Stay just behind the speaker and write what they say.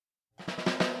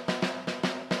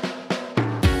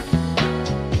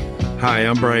Hi,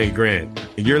 I'm Brian Grant,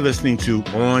 and you're listening to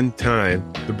On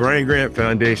Time, the Brian Grant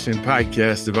Foundation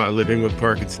podcast about living with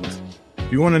Parkinson's.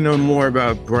 If you want to know more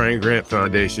about Brian Grant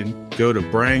Foundation, go to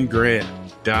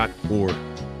briangrant.org.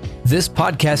 This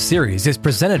podcast series is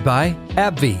presented by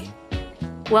AbbVie.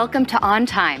 Welcome to On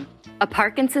Time, a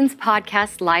Parkinson's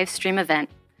podcast live stream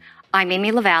event. I'm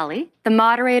Amy Lavallee, the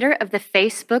moderator of the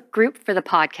Facebook group for the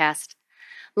podcast.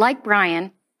 Like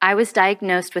Brian, I was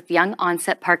diagnosed with young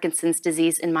onset Parkinson's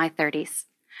disease in my 30s.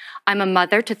 I'm a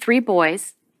mother to 3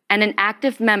 boys and an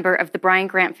active member of the Brian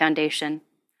Grant Foundation.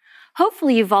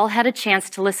 Hopefully you've all had a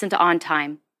chance to listen to On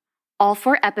Time. All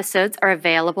 4 episodes are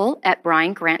available at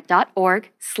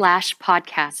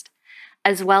briangrant.org/podcast,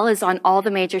 as well as on all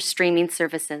the major streaming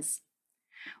services.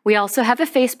 We also have a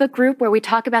Facebook group where we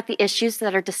talk about the issues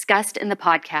that are discussed in the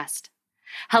podcast.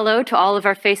 Hello to all of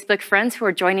our Facebook friends who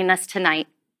are joining us tonight.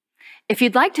 If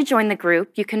you'd like to join the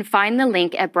group, you can find the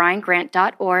link at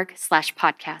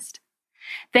briangrant.org/podcast.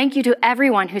 Thank you to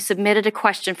everyone who submitted a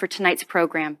question for tonight's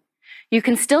program. You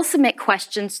can still submit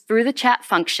questions through the chat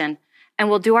function, and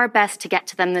we'll do our best to get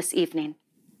to them this evening.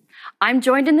 I'm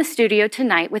joined in the studio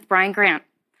tonight with Brian Grant.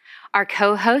 Our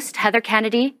co-host, Heather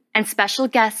Kennedy, and special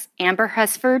guests, Amber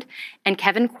Husford and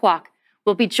Kevin Kwok,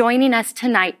 will be joining us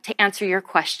tonight to answer your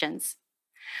questions.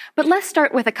 But let's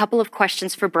start with a couple of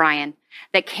questions for Brian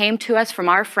that came to us from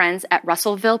our friends at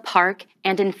Russellville Park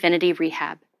and Infinity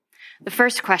Rehab. The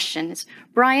first question is,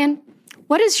 Brian,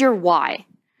 what is your why?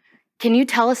 Can you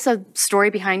tell us a story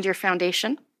behind your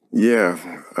foundation? Yeah.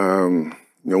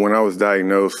 When I was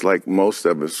diagnosed, like most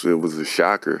of us, it was a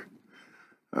shocker.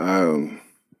 Didn't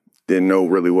know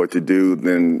really what to do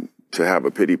than to have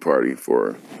a pity party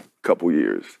for a couple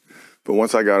years. But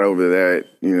once I got over that,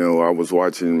 I was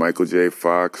watching Michael J.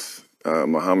 Fox,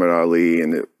 Muhammad Ali,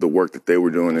 and the work that they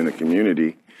were doing in the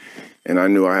community. And I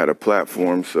knew I had a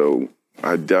platform, so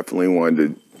I definitely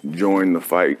wanted to join the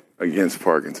fight against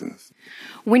Parkinson's.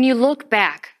 When you look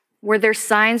back, were there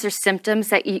signs or symptoms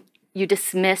that you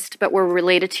dismissed but were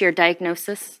related to your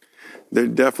diagnosis? There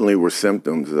definitely were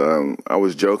symptoms. I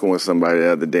was joking with somebody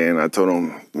the other day, and I told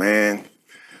them, man,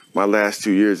 my last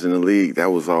 2 years in the league,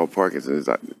 that was all Parkinson's.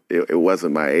 It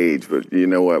wasn't my age, but you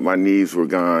know what? My knees were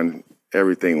gone.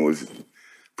 Everything was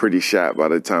pretty shot by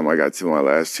the time I got to my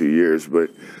last 2 years. But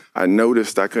I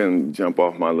noticed I couldn't jump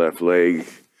off my left leg.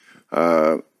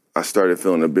 I started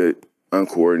feeling a bit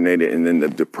uncoordinated, and then the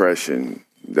depression,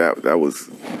 that was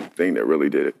the thing that really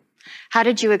did it. How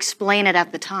did you explain it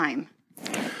at the time?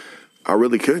 I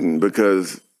really couldn't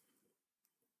because,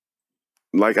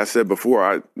 like I said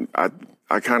before, I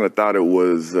kind of thought it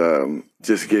was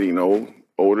just getting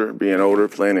older, being older,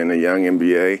 playing in a young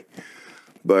NBA.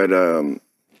 But,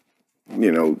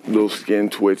 little skin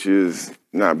twitches,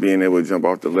 not being able to jump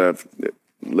off the left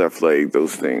leg,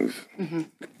 those things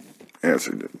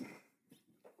answered it.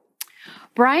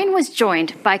 Brian was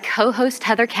joined by co-host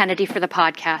Heather Kennedy for the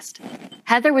podcast.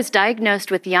 Heather was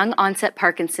diagnosed with young onset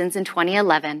Parkinson's in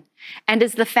 2011 and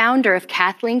is the founder of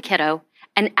Kathleen Kiddo,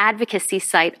 an advocacy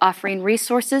site offering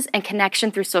resources and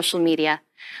connection through social media.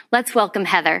 Let's welcome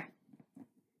Heather.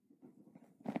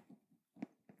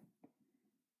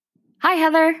 Hi,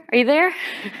 Heather. Are you there?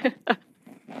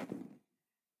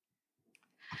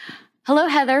 Hello,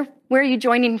 Heather. Where are you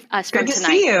joining us from tonight? Good to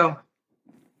see you.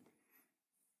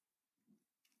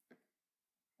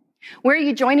 Where are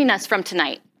you joining us from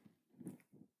tonight?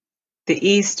 The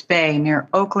East Bay near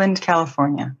Oakland,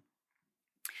 California.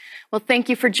 Well, thank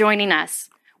you for joining us.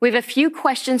 We have a few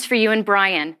questions for you and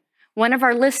Brian. One of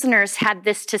our listeners had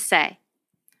this to say.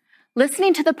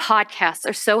 Listening to the podcasts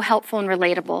are so helpful and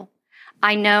relatable.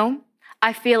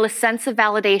 I feel a sense of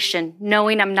validation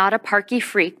knowing I'm not a Parky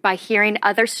freak by hearing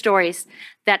other stories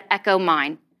that echo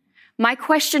mine. My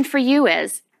question for you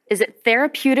is it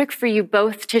therapeutic for you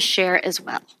both to share as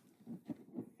well?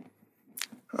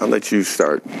 I'll let you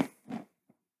start.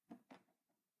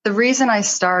 The reason I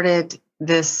started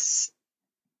this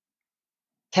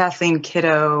Kathleen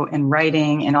Kiddo and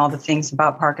writing and all the things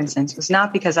about Parkinson's was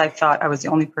not because I thought I was the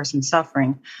only person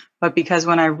suffering, but because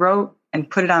when I wrote and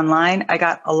put it online, I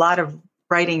got a lot of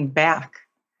writing back.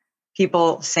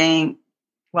 People saying,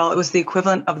 well, it was the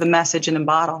equivalent of the message in a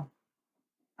bottle.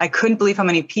 I couldn't believe how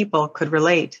many people could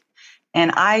relate.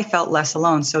 And I felt less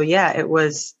alone. So yeah, it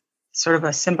was sort of a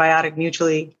symbiotic,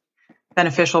 mutually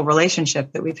beneficial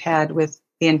relationship that we've had with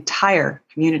the entire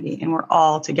community. And we're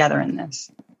all together in this.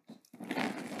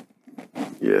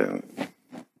 Yeah.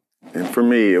 And for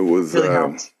me, it was, really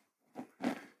helped.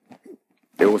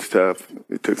 It was tough.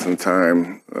 It took some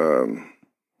time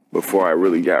before I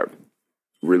really got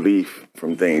relief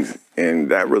from things. And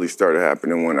that really started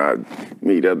happening when I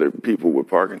meet other people with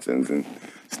Parkinson's and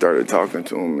started talking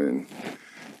to him, and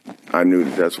I knew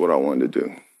that that's what I wanted to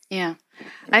do. Yeah.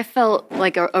 I felt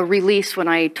like a release when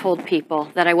I told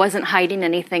people that I wasn't hiding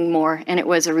anything more, and it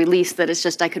was a release that it's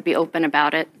just I could be open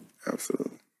about it.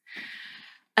 Absolutely.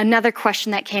 Another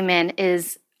question that came in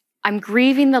is, I'm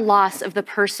grieving the loss of the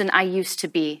person I used to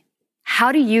be.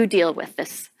 How do you deal with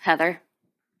this, Heather?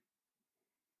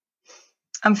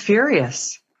 I'm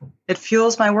furious. It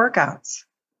fuels my workouts.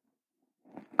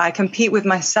 I compete with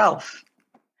myself.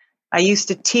 I used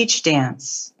to teach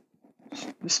dance,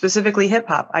 specifically hip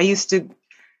hop. I used to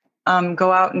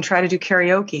go out and try to do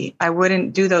karaoke. I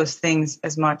wouldn't do those things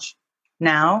as much.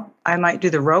 Now I might do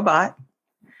the robot.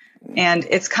 And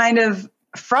it's kind of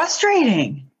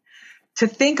frustrating to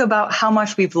think about how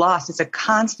much we've lost. It's a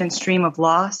constant stream of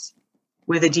loss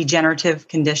with a degenerative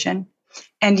condition.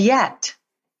 And yet,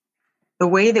 the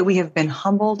way that we have been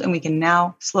humbled and we can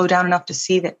now slow down enough to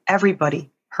see that everybody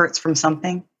hurts from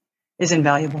something is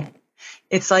invaluable.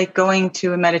 It's like going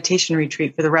to a meditation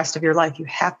retreat for the rest of your life. You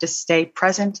have to stay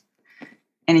present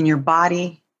and in your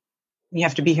body. You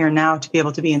have to be here now to be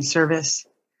able to be in service.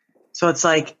 So it's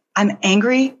like, I'm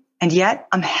angry, and yet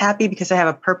I'm happy because I have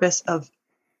a purpose of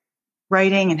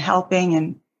writing and helping,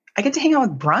 and I get to hang out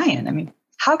with Brian. I mean,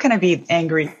 how can I be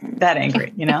that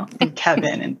angry, and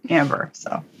Kevin and Amber,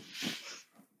 so.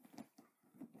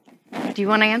 Do you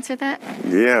want to answer that?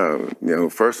 Yeah.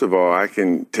 First of all, I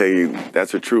can tell you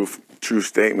that's a true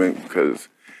statement, because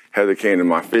Heather came to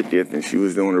my 50th and she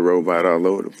was doing the robot all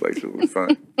over the place. It was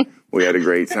fun. We had a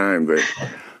great time. But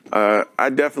I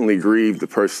definitely grieved the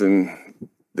person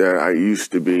that I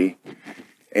used to be.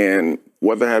 And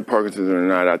whether I had Parkinson's or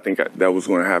not, I think that was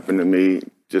going to happen to me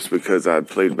just because I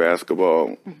played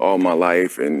basketball all my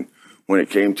life. And when it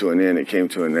came to an end, it came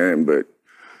to an end. But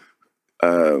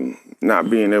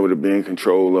not being able to be in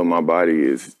control of my body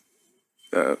is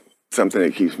something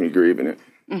that keeps me grieving it.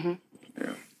 Mm-hmm.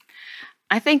 Yeah.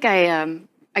 I think I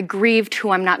grieved who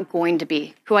I'm not going to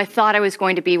be, who I thought I was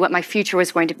going to be, what my future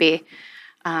was going to be.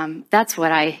 That's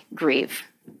what I grieve.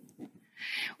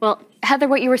 Well, Heather,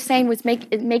 what you were saying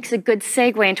it makes a good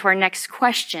segue into our next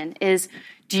question is,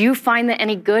 do you find that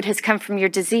any good has come from your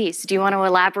disease? Do you want to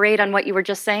elaborate on what you were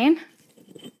just saying?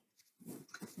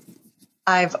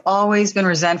 I've always been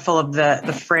resentful of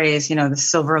the phrase, the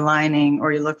silver lining,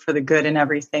 or you look for the good in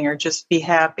everything, or just be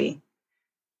happy,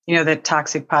 that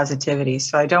toxic positivity.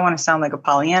 So I don't want to sound like a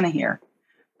Pollyanna here,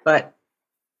 but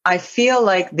I feel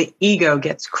like the ego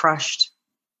gets crushed.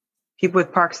 People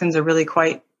with Parkinson's are really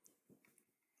quite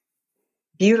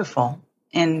beautiful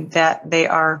in that they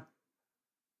are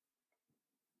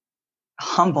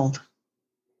humbled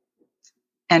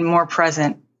and more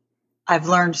present. I've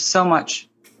learned so much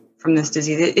from this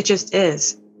disease. It just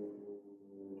is.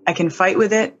 I can fight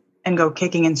with it and go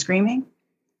kicking and screaming,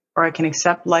 or I can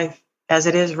accept life as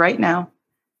it is right now,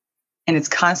 and it's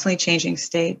constantly changing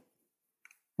state,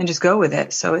 and just go with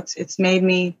it. So it's made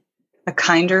me a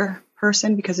kinder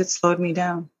person because it slowed me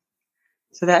down.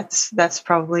 So that's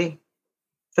probably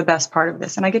the best part of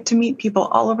this. And I get to meet people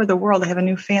all over the world. I have a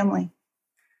new family.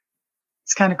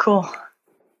 It's kind of cool.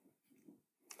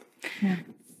 Yeah.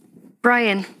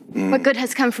 Brian, what good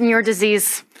has come from your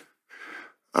disease?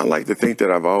 I like to think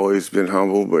that I've always been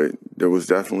humble, but there was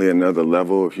definitely another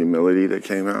level of humility that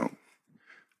came out.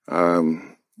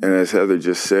 And as Heather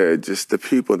just said, just the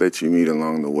people that you meet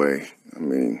along the way. I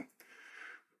mean,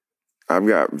 I've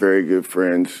got very good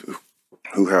friends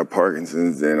who have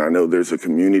Parkinson's, and I know there's a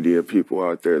community of people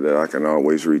out there that I can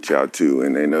always reach out to,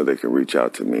 and they know they can reach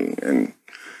out to me. And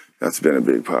that's been a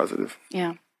big positive.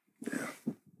 Yeah.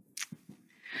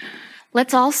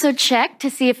 Let's also check to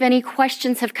see if any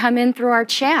questions have come in through our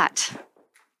chat.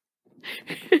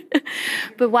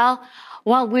 But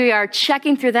while we are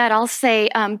checking through that, I'll say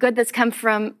good that's come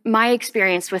from my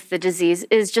experience with the disease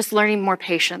is just learning more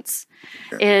patience,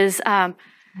 is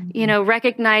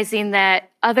recognizing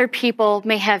that other people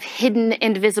may have hidden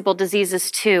invisible diseases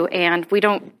too, and we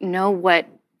don't know what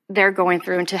they're going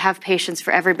through, and to have patience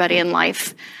for everybody in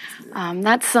life.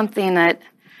 That's something that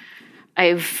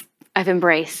I've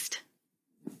embraced.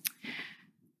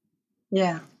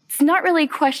 Yeah. It's not really a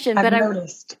question, but I've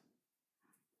noticed.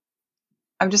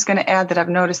 I'm just going to add that I've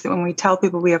noticed that when we tell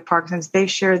people we have Parkinson's, they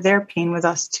share their pain with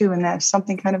us too. And there's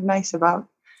something kind of nice about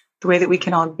the way that we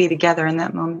can all be together in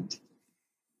that moment.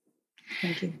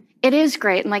 Thank you. It is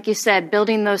great. And like you said,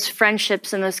 building those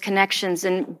friendships and those connections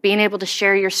and being able to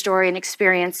share your story and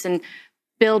experience and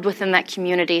build within that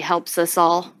community helps us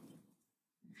all.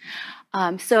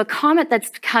 So a comment that's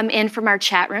come in from our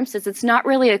chat room says it's not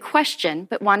really a question,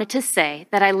 but wanted to say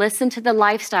that I listened to the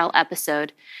lifestyle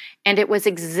episode and it was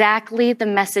exactly the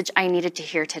message I needed to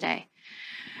hear today.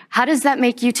 How does that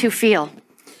make you two feel?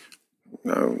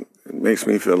 It makes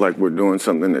me feel like we're doing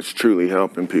something that's truly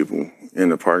helping people in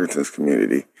the Parkinson's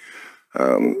community.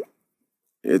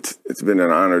 It's been an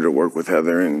honor to work with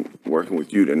Heather and working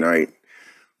with you tonight.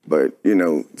 But,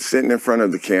 sitting in front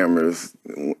of the cameras,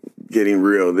 getting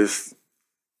real, my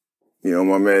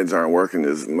meds aren't working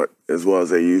as well as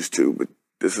they used to, but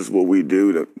this is what we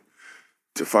do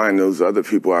to find those other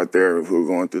people out there who are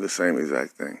going through the same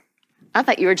exact thing. I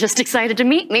thought you were just excited to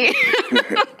meet me.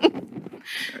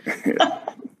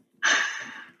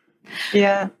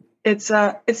 Yeah, it's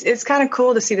kind of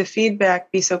cool to see the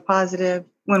feedback be so positive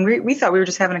when we thought we were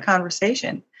just having a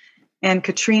conversation. And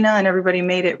Katrina and everybody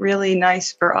made it really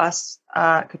nice for us,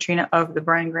 Katrina of the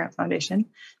Brian Grant Foundation,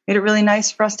 made it really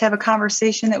nice for us to have a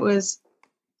conversation that was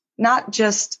not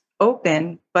just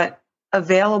open, but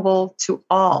available to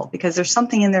all, because there's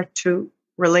something in there to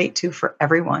relate to for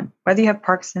everyone, whether you have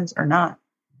Parkinson's or not.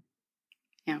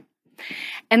 Yeah.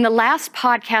 In the last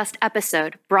podcast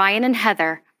episode, Brian and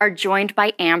Heather are joined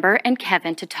by Amber and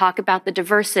Kevin to talk about the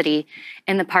diversity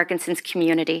in the Parkinson's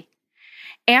community.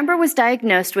 Amber was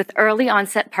diagnosed with early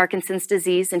onset Parkinson's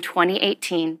disease in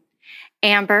 2018.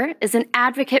 Amber is an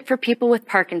advocate for people with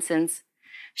Parkinson's.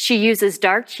 She uses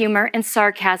dark humor and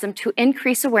sarcasm to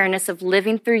increase awareness of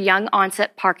living through young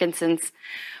onset Parkinson's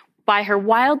by her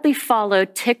wildly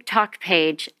followed TikTok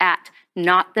page at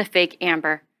Not the Fake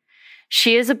Amber.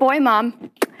 She is a boy mom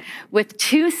with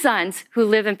 2 sons who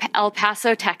live in El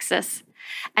Paso, Texas,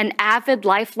 an avid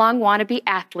lifelong wannabe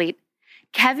athlete.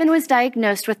 Kevin was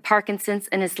diagnosed with Parkinson's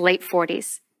in his late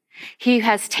 40s. He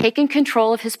has taken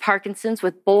control of his Parkinson's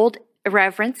with bold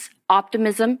irreverence,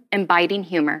 optimism, and biting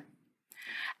humor.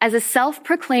 As a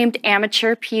self-proclaimed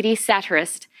amateur PD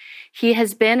satirist, he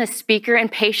has been a speaker and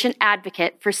patient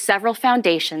advocate for several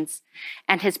foundations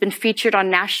and has been featured on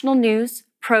national news,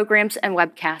 programs, and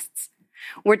webcasts.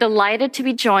 We're delighted to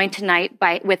be joined tonight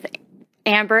with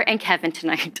Amber and Kevin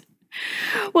tonight.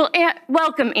 Well,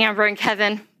 welcome, Amber and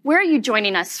Kevin. Where are you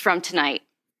joining us from tonight?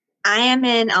 I am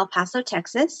in El Paso,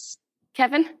 Texas.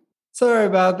 Kevin? Sorry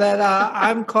about that.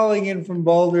 I'm calling in from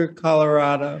Boulder,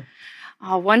 Colorado.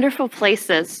 Oh, wonderful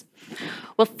places.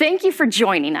 Well, thank you for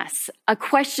joining us. A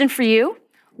question for you.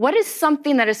 What is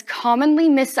something that is commonly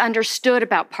misunderstood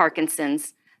about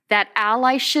Parkinson's that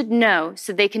allies should know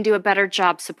so they can do a better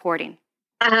job supporting?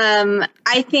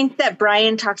 I think that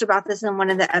Brian talked about this in one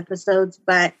of the episodes,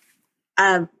 but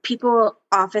people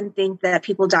often think that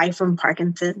people die from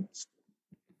Parkinson's.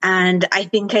 And I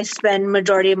think I spend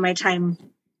majority of my time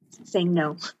saying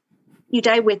no. You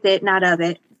die with it, not of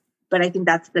it. But I think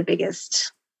that's the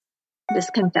biggest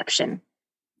misconception.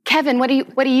 Kevin, what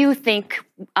do you think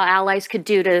allies could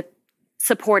do to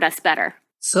support us better?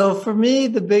 So for me,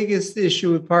 the biggest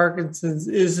issue with Parkinson's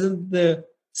isn't the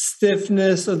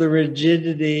stiffness or the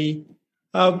rigidity,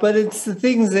 but it's the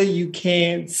things that you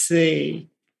can't see.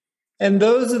 And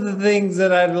those are the things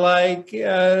that I'd like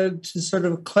to sort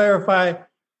of clarify.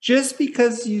 Just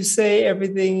because you say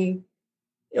everything,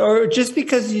 or just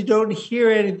because you don't hear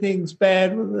anything's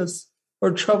bad with us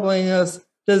or troubling us,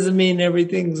 doesn't mean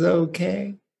everything's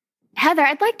okay. Heather,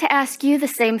 I'd like to ask you the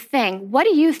same thing. What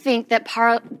do you think that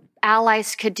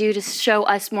allies could do to show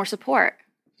us more support?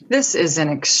 This is an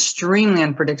extremely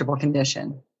unpredictable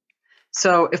condition.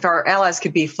 So if our allies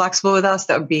could be flexible with us,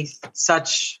 that would be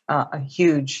such a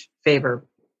huge favor.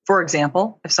 For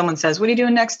example, if someone says, what are you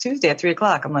doing next Tuesday at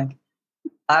 3:00? I'm like,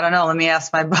 I don't know. Let me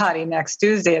ask my body next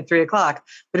Tuesday at 3:00.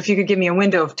 But if you could give me a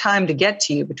window of time to get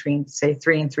to you between, say,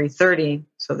 3 and 3:30,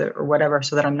 so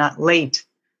that I'm not late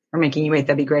or making you wait,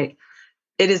 that'd be great.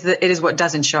 It is what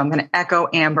doesn't show. I'm going to echo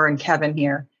Amber and Kevin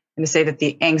here and to say that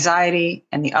the anxiety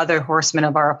and the other horsemen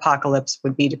of our apocalypse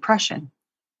would be depression,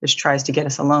 which tries to get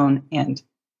us alone and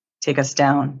take us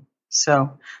down.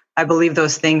 So I believe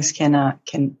those things can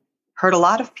hurt a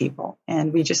lot of people.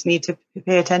 And we just need to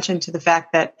pay attention to the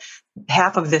fact that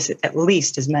half of this at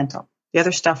least is mental. The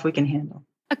other stuff we can handle.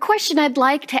 A question I'd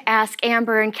like to ask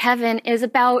Amber and Kevin is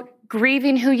about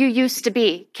grieving who you used to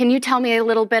be. Can you tell me a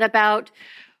little bit about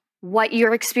what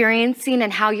you're experiencing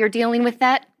and how you're dealing with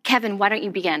that? Kevin, why don't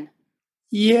you begin?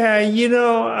 Yeah,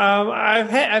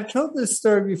 I've told this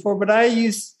story before, but I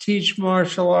used to teach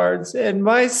martial arts, and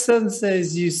my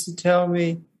senseis used to tell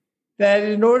me that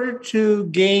in order to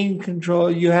gain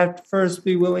control, you have to first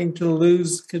be willing to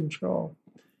lose control.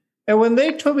 And when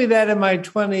they told me that in my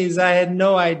 20s, I had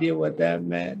no idea what that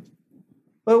meant.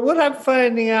 But what I'm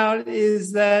finding out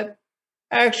is that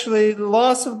actually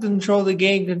loss of control to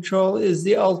gain control is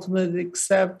the ultimate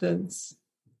acceptance.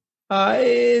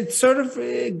 It sort of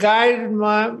guided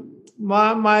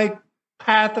my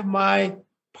path of my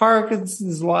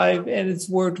Parkinson's life, and it's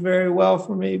worked very well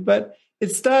for me, but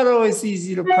it's not always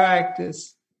easy to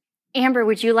practice. Amber,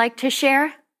 would you like to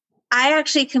share? I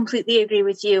actually completely agree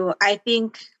with you. I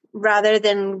think rather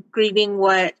than grieving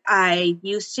what I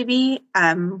used to be,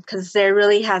 because there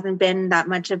really hasn't been that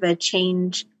much of a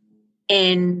change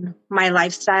in my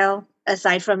lifestyle,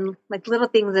 aside from like little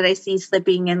things that I see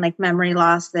slipping and like memory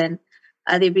loss and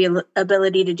the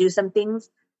ability to do some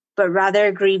things, but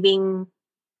rather grieving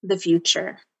the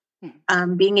future,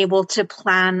 being able to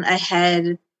plan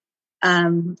ahead.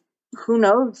 Who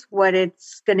knows what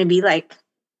it's going to be like,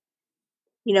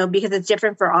 because it's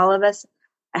different for all of us.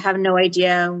 I have no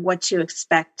idea what to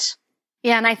expect.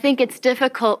 Yeah, and I think it's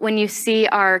difficult when you see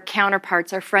our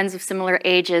counterparts, our friends of similar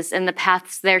ages, and the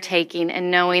paths they're taking,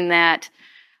 and knowing that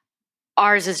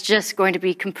ours is just going to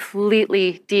be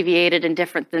completely deviated and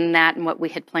different than that and what we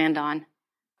had planned on.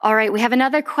 All right, we have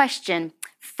another question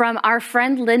from our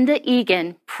friend Linda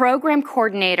Egan, program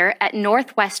coordinator at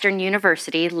Northwestern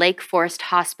University Lake Forest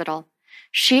Hospital.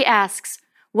 She asks,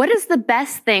 what is the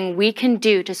best thing we can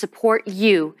do to support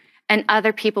you and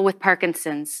other people with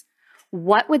Parkinson's?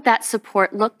 What would that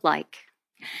support look like?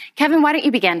 Kevin, why don't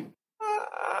you begin?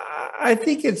 I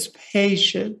think it's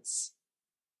patience.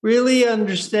 Really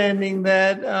understanding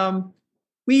that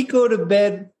we go to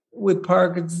bed with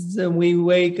Parkinson's and we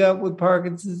wake up with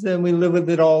Parkinson's and we live with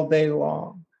it all day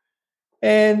long.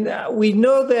 And we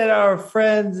know that our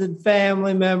friends and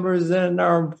family members and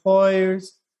our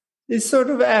employers, they sort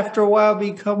of after a while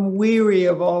become weary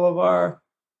of all of our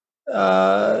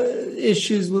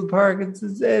issues with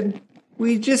Parkinson's. And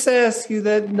we just ask you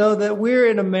know that we're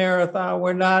in a marathon.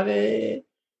 We're not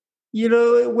we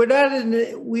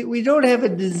don't have a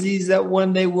disease that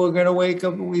one day we're going to wake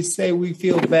up and we say we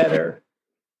feel better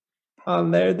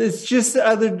on there. There's just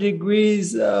other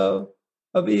degrees of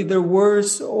either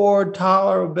worse or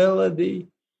tolerability.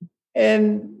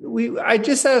 And I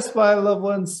just ask my loved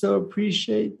ones to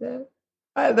appreciate that.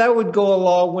 That would go a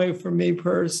long way for me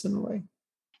personally.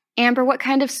 Amber, what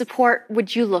kind of support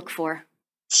would you look for?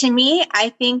 To me, I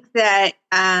think that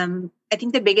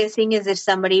the biggest thing is if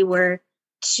somebody were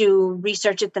to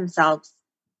research it themselves.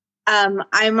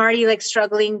 I'm already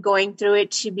struggling going through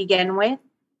it to begin with.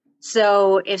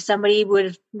 So if somebody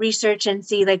would research and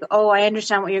see oh, I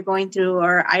understand what you're going through,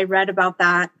 or I read about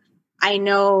that, I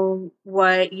know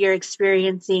what you're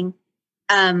experiencing,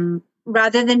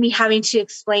 rather than me having to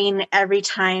explain every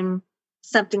time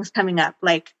something's coming up,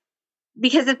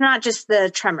 because it's not just the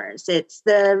tremors, it's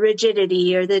the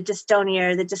rigidity or the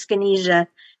dystonia or the dyskinesia.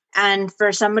 And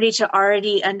for somebody to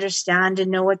already understand and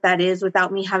know what that is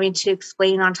without me having to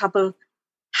explain on top of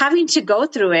having to go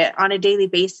through it on a daily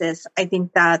basis, I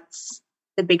think that's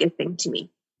the biggest thing to me.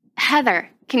 Heather,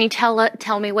 can you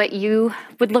tell me what you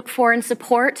would look for in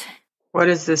support? What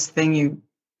is this thing you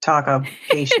talk of?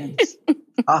 Patience.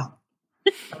 I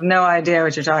have no idea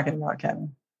what you're talking about,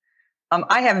 Kevin.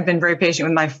 I haven't been very patient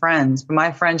with my friends, but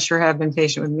my friends sure have been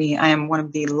patient with me. I am one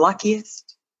of the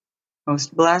luckiest,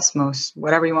 most blessed, most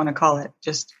whatever you want to call it.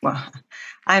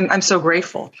 I'm so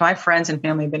grateful. My friends and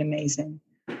family have been amazing,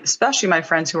 especially my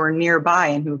friends who are nearby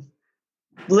and who've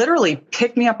literally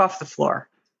picked me up off the floor,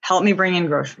 helped me bring in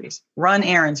groceries, run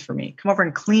errands for me, come over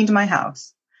and cleaned my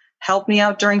house, helped me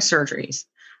out during surgeries.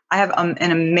 I have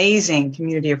an amazing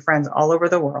community of friends all over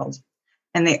the world,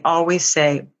 and they always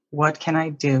say, what can I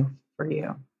do for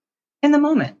you in the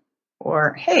moment?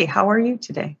 Or, hey, how are you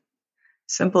today?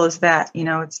 Simple as that.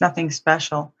 It's nothing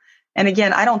special. And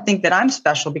again, I don't think that I'm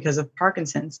special because of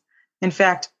Parkinson's. In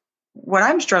fact, what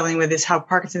I'm struggling with is how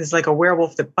Parkinson's is like a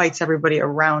werewolf that bites everybody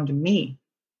around me.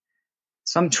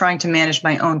 So I'm trying to manage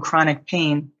my own chronic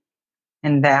pain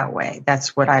in that way.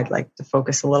 That's what I'd like to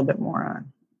focus a little bit more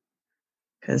on,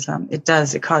 because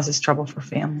it causes trouble for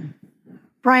family.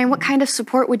 Brian, what kind of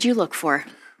support would you look for?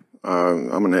 I'm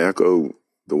going to echo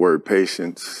the word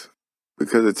patience,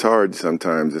 because it's hard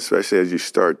sometimes, especially as you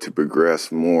start to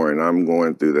progress more. And I'm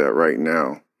going through that right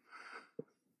now.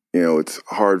 It's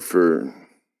hard for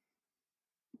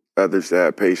others to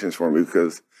have patience for me,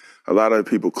 because a lot of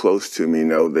people close to me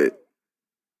know that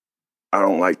I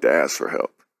don't like to ask for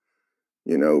help.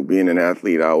 Being an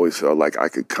athlete, I always felt like I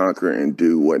could conquer and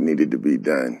do what needed to be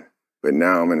done. But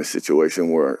now I'm in a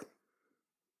situation where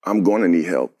I'm going to need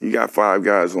help. You got 5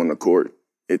 guys on the court.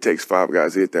 It takes 5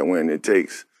 guys to get that win. It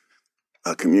takes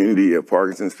a community of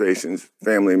Parkinson's patients,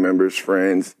 family members,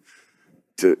 friends,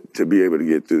 to be able to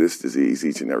get through this disease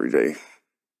each and every day.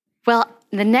 Well,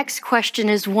 the next question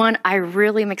is one I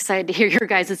really am excited to hear your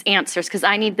guys' answers, because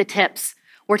I need the tips.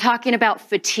 We're talking about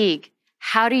fatigue.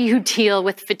 How do you deal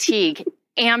with fatigue?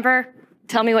 Amber,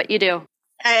 tell me what you do.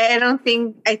 I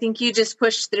think you just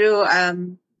push through.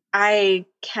 I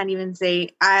can't even say.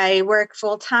 I work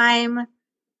full time.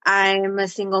 I'm a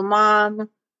single mom.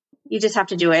 You just have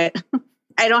to do it.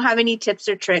 I don't have any tips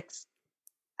or tricks.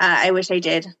 I wish I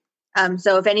did.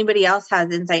 So if anybody else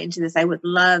has insight into this, I would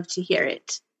love to hear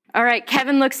it. All right,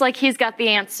 Kevin looks like he's got the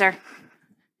answer.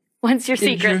 What's your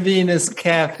secret? Intravenous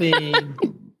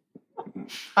caffeine.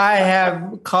 I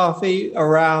have coffee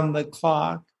around the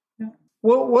clock.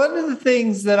 One of the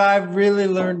things that I've really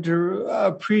learned to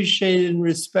appreciate and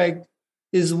respect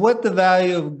is what the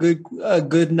value of a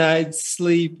good night's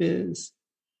sleep is.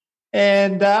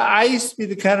 And I used to be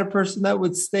the kind of person that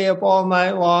would stay up all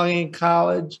night long in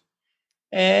college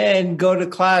and go to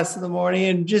class in the morning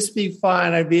and just be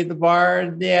fine. I'd be at the bar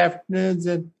in the afternoons,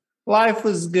 and life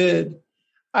was good.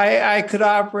 I could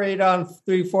operate on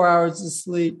 3-4 hours of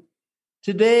sleep.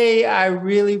 Today, I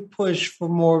really push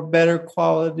for better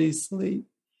quality sleep.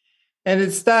 And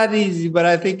it's not easy, but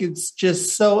I think it's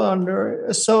just so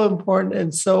important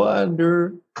and so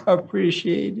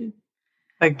underappreciated.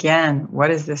 Again,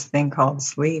 what is this thing called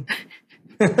sleep?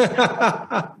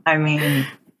 I mean,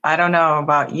 I don't know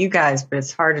about you guys, but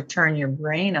it's hard to turn your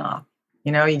brain off.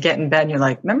 You know, you get in bed and you're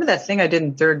like, remember that thing I did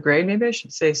in 3rd grade? Maybe I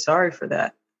should say sorry for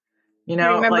that. You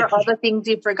know, remember all the things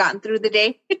you've forgotten through the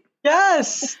day?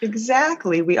 Yes,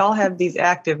 exactly. We all have these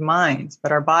active minds,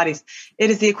 but our bodies, it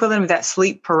is the equivalent of that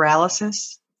sleep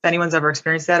paralysis. If anyone's ever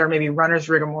experienced that, or maybe runner's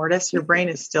rigor mortis, your brain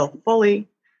is still fully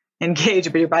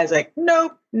engaged, but your body's like,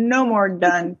 nope, no more,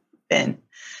 done, fin.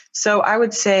 So I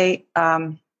would say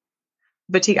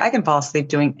fatigue, I can fall asleep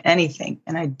doing anything,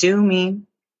 and I do mean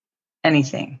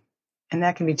anything. And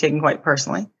that can be taken quite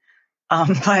personally.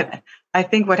 But I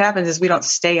think what happens is we don't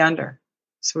stay under.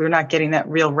 So we're not getting that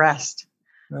real rest.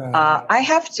 I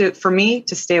have to, for me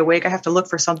to stay awake, I have to look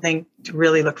for something to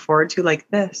really look forward to, like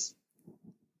this,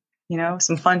 you know,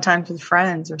 some fun times with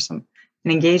friends, or an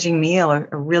engaging meal, or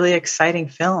a really exciting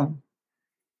film,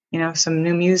 you know, some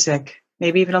new music,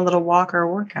 maybe even a little walk or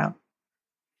a workout.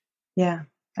 Yeah.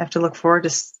 I have to look forward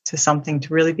to something,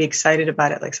 to really be excited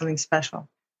about it, like something special.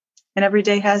 And every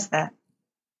day has that.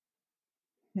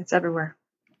 It's everywhere.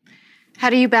 How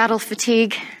do you battle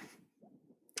fatigue?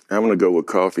 I'm going to go with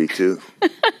coffee, too.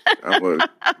 I'm going to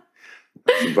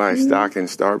buy stock in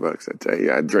Starbucks, I tell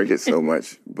you. I drink it so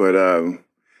much. But,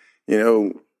 you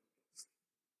know,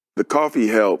 the coffee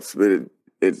helps, but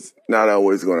it's not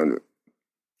always going to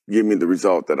give me the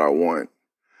result that I want.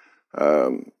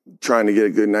 Trying to get a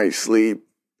good night's sleep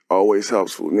always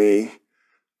helps with me.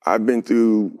 I've been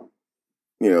through,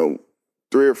 3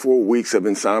 or 4 weeks of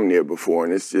insomnia before,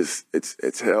 and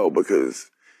it's hell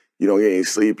because you don't get any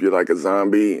sleep. You're like a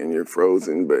zombie and you're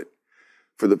frozen. But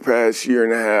for the past year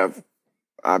and a half,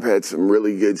 I've had some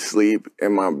really good sleep,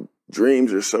 and my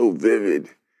dreams are so vivid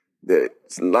that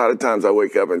a lot of times I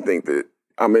wake up and think that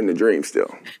I'm in the dream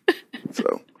still.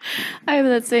 So I have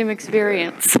that same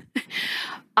experience.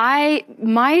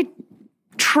 My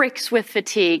tricks with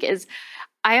fatigue is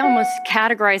I almost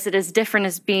categorize it as different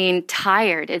as being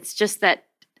tired. It's just that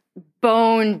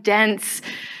bone dense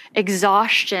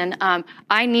exhaustion.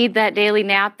 I need that daily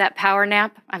nap, that power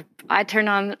nap. I turn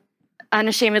on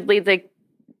unashamedly the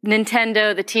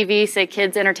Nintendo, the TV, say,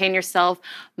 kids, entertain yourself.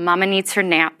 Mama needs her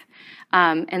nap,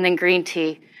 and then green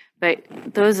tea. But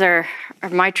those are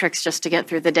my tricks just to get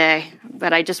through the day.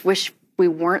 But I just wish we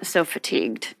weren't so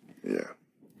fatigued. Yeah.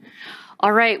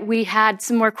 All right, we had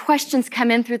some more questions come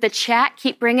in through the chat.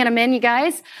 Keep bringing them in, you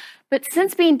guys. But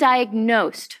since being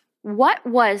diagnosed, what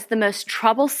was the most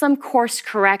troublesome course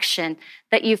correction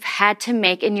that you've had to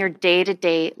make in your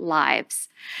day-to-day lives?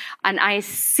 And I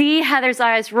see Heather's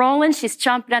eyes rolling. She's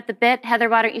chomping at the bit. Heather,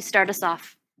 why don't you start us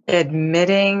off?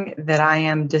 Admitting that I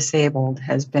am disabled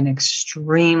has been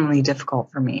extremely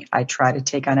difficult for me. I try to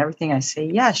take on everything. I say,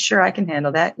 yeah, sure, I can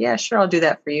handle that. Yeah, sure, I'll do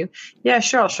that for you. Yeah,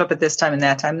 sure, I'll show up at this time and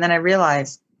that time. And then I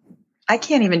realize I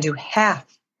can't even do half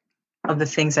of the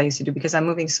things I used to do because I'm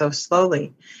moving so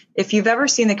slowly. If you've ever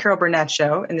seen the Carol Burnett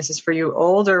show, and this is for you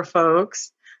older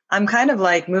folks, I'm kind of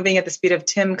like moving at the speed of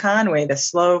Tim Conway, the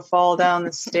slow fall down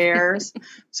the stairs.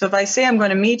 So if I say I'm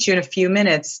going to meet you in a few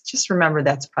minutes, just remember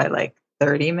that's probably like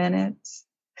 30 minutes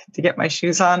to get my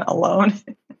shoes on alone,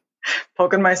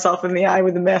 poking myself in the eye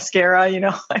with the mascara.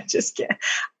 I just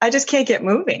can't get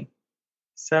moving.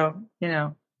 So,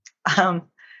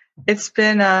 it's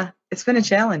been a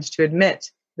challenge to admit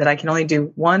that I can only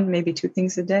do 1, maybe 2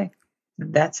 things a day.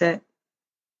 That's it.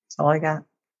 That's all I got.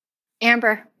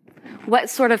 Amber,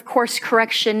 what sort of course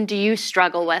correction do you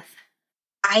struggle with?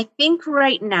 I think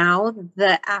right now,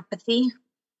 the apathy,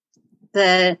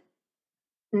 the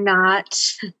not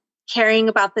caring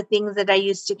about the things that I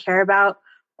used to care about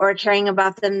or caring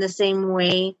about them the same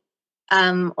way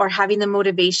or having the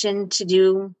motivation to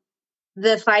do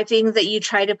the 5 things that you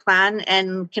try to plan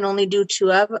and can only do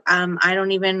 2 of. I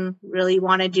don't even really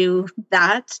want to do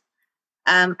that.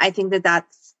 I think that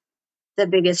that's the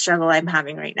biggest struggle I'm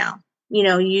having right now.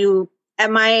 You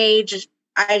at my age,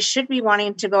 I should be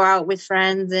wanting to go out with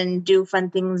friends and do fun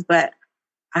things, but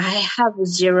I have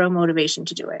 0 motivation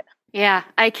to do it. Yeah,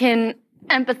 I can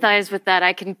empathize with that.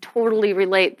 I can totally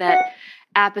relate that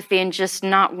apathy and just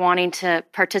not wanting to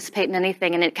participate in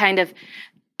anything. And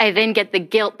I then get the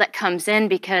guilt that comes in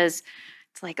because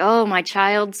it's like, oh, my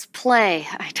child's play.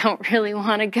 I don't really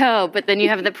want to go. But then you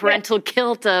have the parental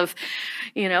guilt of,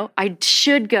 I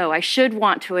should go. I should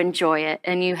want to enjoy it.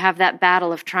 And you have that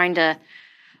battle of trying to,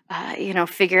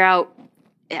 figure out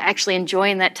actually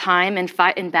enjoying that time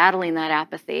and battling that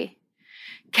apathy.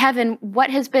 Kevin, what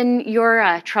has been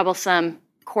your troublesome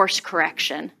course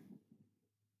correction?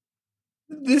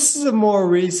 This is a more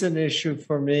recent issue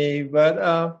for me,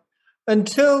 but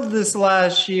until this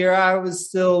last year, I was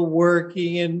still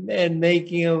working and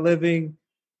making a living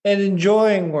and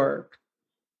enjoying work.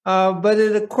 But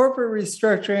in a corporate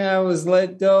restructuring, I was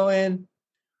let go. And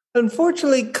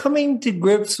unfortunately, coming to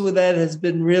grips with that has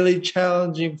been really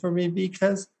challenging for me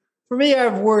because for me,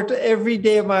 I've worked every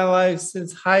day of my life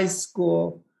since high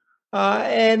school.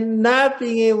 And not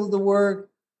being able to work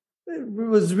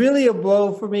was really a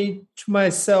blow for me to my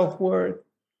self-worth.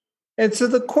 And so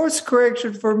the course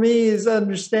correction for me is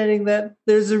understanding that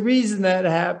there's a reason that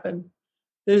happened.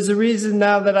 There's a reason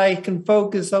now that I can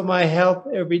focus on my health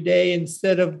every day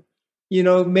instead of,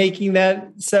 making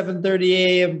that 7:30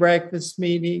 a.m. breakfast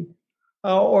meeting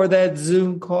or that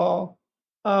Zoom call.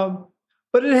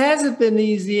 But it hasn't been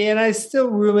easy, and I still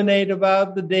ruminate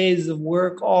about the days of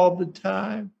work all the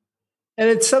time. And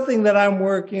it's something that I'm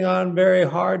working on very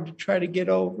hard to try to get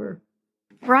over.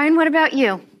 Brian, what about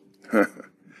you?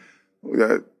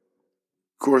 That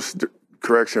course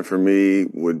correction for me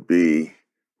would be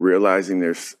realizing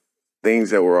there's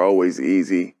things that were always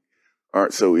easy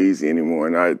aren't so easy anymore.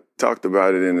 And I talked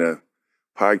about it in a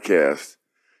podcast.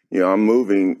 I'm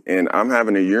moving and I'm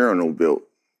having a urinal built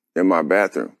in my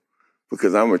bathroom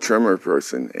because I'm a tremor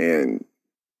person. And,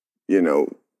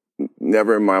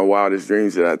 never in my wildest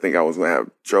dreams did I think I was going to have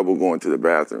trouble going to the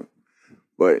bathroom.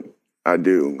 But I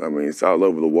do. I mean, it's all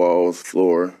over the walls,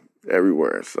 floor,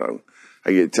 everywhere. So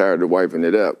I get tired of wiping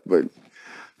it up. But,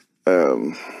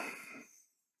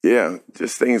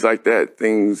 just things like that,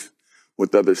 things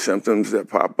with other symptoms that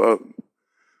pop up.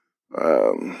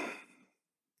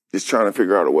 Just trying to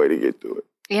figure out a way to get through it.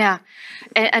 Yeah.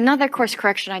 Another course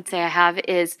correction I'd say I have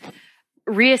is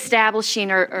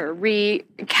reestablishing or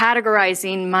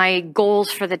recategorizing my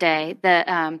goals for the day.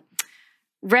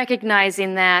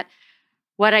 Recognizing that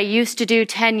what I used to do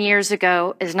 10 years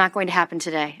ago is not going to happen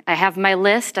today. I have my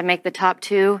list, I make the top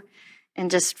 2, and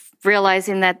just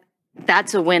realizing that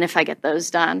that's a win if I get those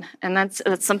done. And that's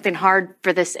something hard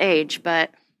for this age,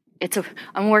 but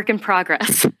I'm a work in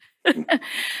progress.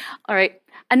 All right.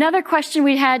 Another question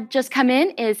we had just come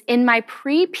in my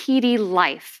pre-PD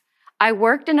life, I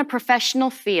worked in a professional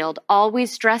field,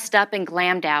 always dressed up and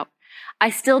glammed out. I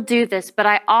still do this, but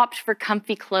I opt for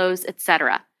comfy clothes,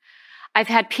 etc. I've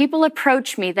had people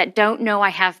approach me that don't know I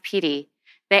have PD.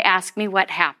 They ask me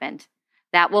what happened.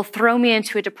 That will throw me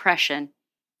into a depression.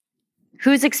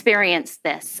 Who's experienced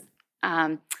this?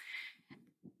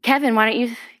 Kevin, why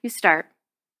don't you start?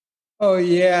 Oh,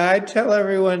 yeah. I tell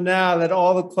everyone now that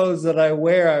all the clothes that I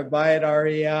wear, I buy at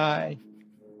REI.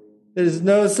 There's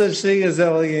no such thing as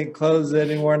elegant clothes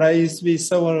anymore. And I used to be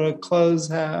someone with a clothes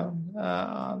hound.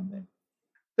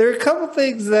 There are a couple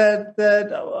things that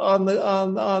on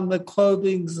the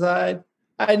clothing side,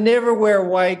 I never wear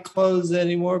white clothes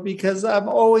anymore because I'm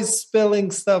always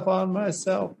spilling stuff on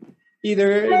myself,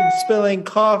 either spilling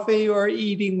coffee or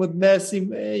eating with messy,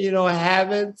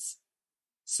 habits.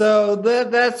 So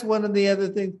that's one of the other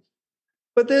things.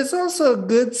 But there's also a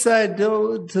good side to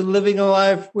living a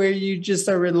life where you just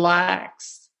are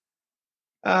relaxed.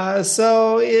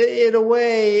 So in a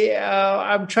way,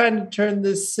 I'm trying to turn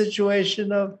this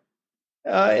situation of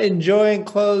enjoying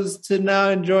clothes to now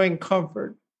enjoying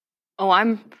comfort. Oh,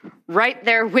 I'm right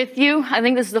there with you. I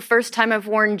think this is the first time I've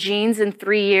worn jeans in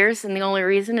 3 years, and the only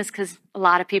reason is because a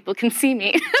lot of people can see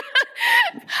me.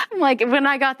 I'm like, when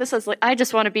I got this, I was like, I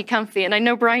just want to be comfy, and I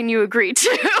know, Brian, you agree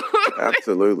too.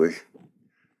 Absolutely.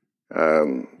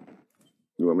 You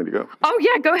want me to go? Oh,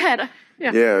 yeah, go ahead.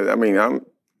 Yeah, I mean,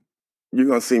 you're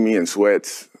going to see me in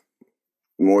sweats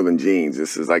more than jeans.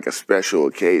 This is like a special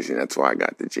occasion. That's why I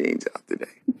got the jeans out today.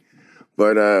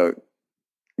 But,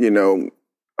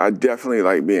 I definitely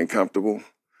like being comfortable.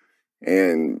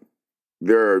 And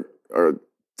there are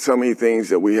so many things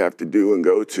that we have to do and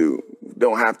go to.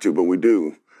 Don't have to, but we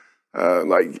do.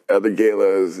 Like other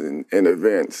galas and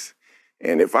events.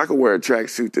 And if I could wear a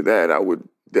tracksuit to that, I would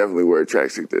definitely wear a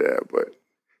tracksuit to that. But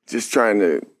just trying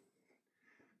to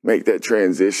make that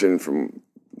transition from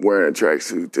wearing a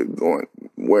tracksuit to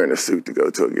wearing a suit to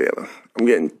go to a gala. I'm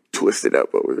getting twisted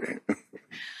up over there.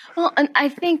 Well, and I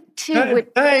think too,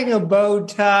 tying a bow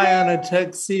tie on a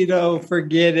tuxedo,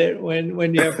 forget it.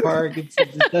 When you have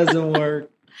Parkinson's, it doesn't work.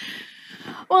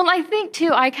 Well, I think too,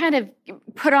 I kind of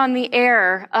put on the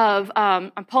air of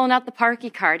I'm pulling out the Parky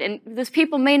card, and those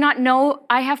people may not know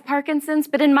I have Parkinson's,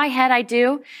 but in my head I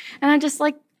do, and I'm just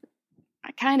like,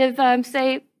 I kind of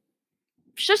say,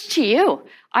 shush to you.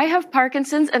 I have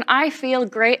Parkinson's, and I feel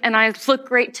great, and I look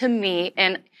great to me,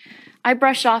 and I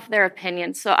brush off their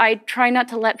opinions. So I try not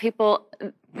to let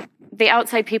the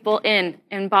outside people in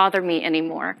and bother me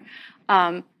anymore.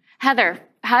 Heather,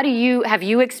 have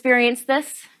you experienced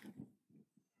this?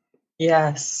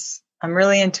 Yes. I'm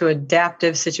really into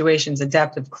adaptive situations,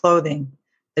 adaptive clothing,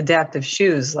 adaptive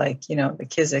shoes, like, the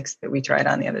Kizik's that we tried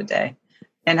on the other day.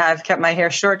 And I've kept my hair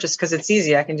short just because it's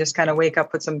easy. I can just kind of wake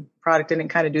up, put some product in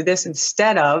and kind of do this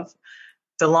instead of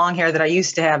the long hair that I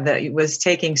used to have that was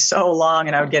taking so long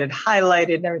and I would get it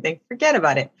highlighted and everything. Forget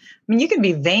about it. I mean, you can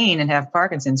be vain and have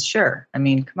Parkinson's, sure. I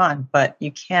mean, come on, but you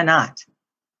cannot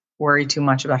worry too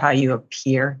much about how you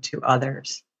appear to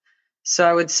others. So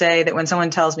I would say that when someone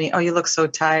tells me, oh, you look so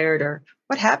tired, or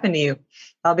what happened to you?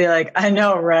 I'll be like, I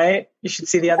know, right? You should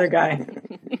see the other guy.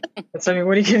 What are you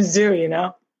going to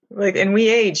do, Like, and we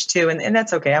age too, and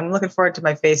that's okay. I'm looking forward to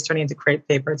my face turning into crepe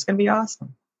paper. It's going to be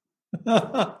awesome.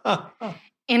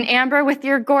 And Amber, with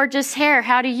your gorgeous hair,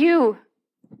 have you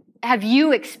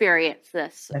experienced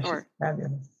this?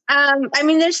 Fabulous. I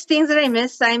mean, there's things that I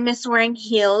miss. I miss wearing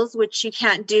heels, which you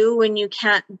can't do when you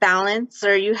can't balance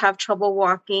or you have trouble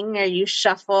walking or you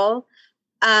shuffle.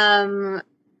 I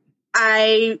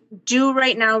do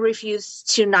right now refuse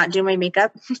to not do my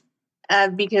makeup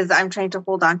because I'm trying to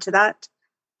hold on to that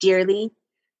dearly.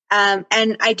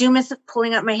 And I do miss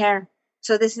pulling up my hair.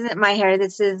 So this isn't my hair.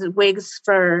 This is wigs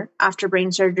for after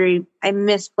brain surgery. I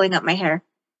miss pulling up my hair.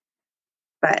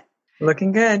 But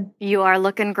looking good. You are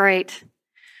looking great.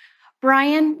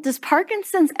 Brian, does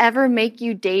Parkinson's ever make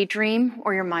you daydream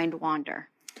or your mind wander?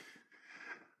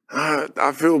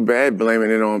 I feel bad blaming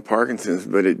it on Parkinson's,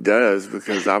 but it does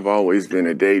because I've always been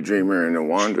a daydreamer and a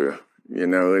wanderer.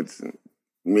 It's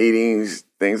meetings,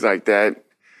 things like that.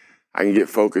 I can get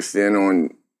focused in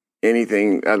on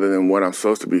anything other than what I'm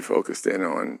supposed to be focused in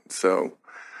on. So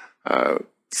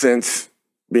since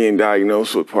being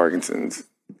diagnosed with Parkinson's,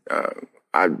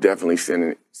 I've definitely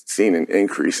seen an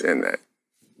increase in that.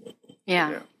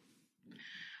 Yeah.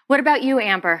 What about you,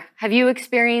 Amber? Have you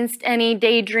experienced any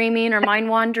daydreaming or mind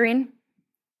wandering?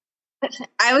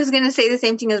 I was going to say the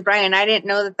same thing as Brian. I didn't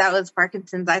know that was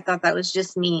Parkinson's. I thought that was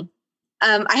just me.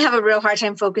 I have a real hard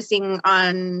time focusing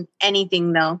on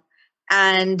anything, though.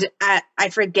 And I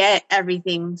forget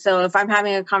everything. So if I'm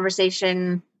having a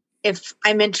conversation, if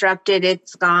I'm interrupted,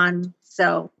 it's gone.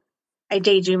 So I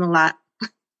daydream a lot.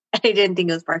 I didn't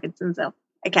think it was Parkinson's, though.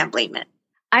 I can't blame it.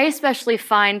 I especially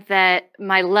find that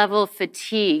my level of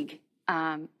fatigue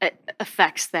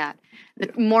affects that.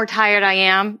 The more tired I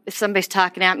am, if somebody's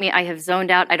talking at me, I have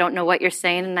zoned out. I don't know what you're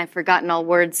saying, and I've forgotten all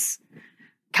words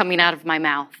coming out of my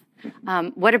mouth.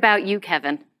 What about you,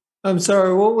 Kevin? I'm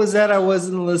sorry, what was that? I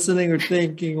wasn't listening or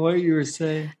thinking what you were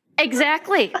saying.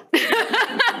 Exactly.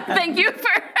 Thank you for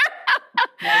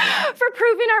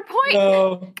proving our point.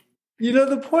 No.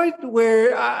 The point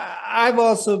where I've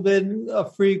also been a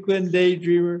frequent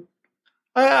daydreamer.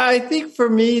 I think for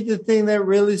me, the thing that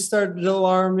really started to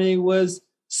alarm me was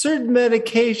certain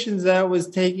medications that I was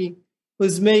taking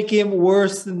was making it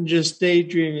worse than just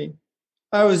daydreaming.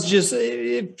 I was just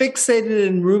fixated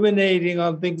and ruminating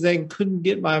on things and couldn't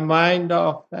get my mind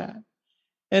off that.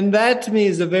 And that to me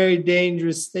is a very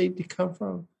dangerous state to come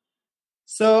from.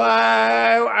 So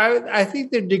I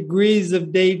think there are degrees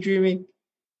of daydreaming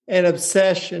and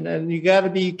obsession, and you got to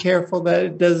be careful that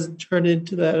it doesn't turn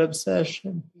into that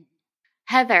obsession.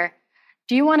 Heather,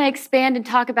 do you want to expand and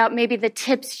talk about maybe the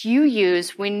tips you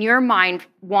use when your mind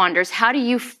wanders? How do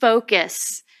you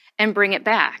focus and bring it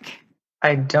back?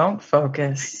 I don't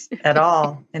focus at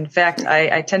all. In fact,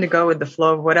 I tend to go with the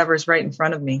flow of whatever's right in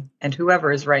front of me, and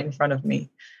whoever is right in front of me.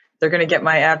 They're going to get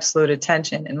my absolute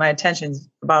attention, and my attention's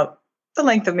about the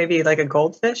length of maybe like a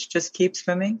goldfish, just keep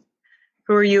swimming.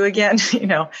 Who are you again?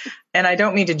 And I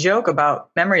don't mean to joke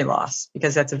about memory loss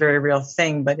because that's a very real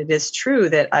thing, but it is true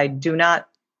that I do not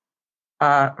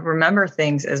remember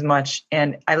things as much,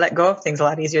 and I let go of things a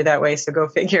lot easier that way. So go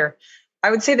figure.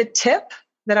 I would say the tip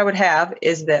that I would have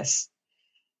is this.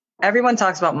 Everyone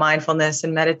talks about mindfulness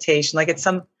and meditation like it's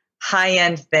some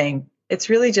high-end thing. It's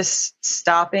really just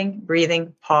stopping,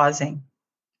 breathing, pausing,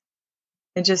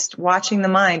 and just watching the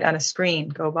mind on a screen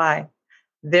go by.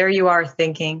 There you are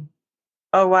thinking,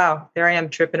 oh, wow, there I am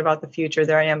tripping about the future.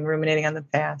 There I am ruminating on the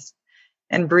past.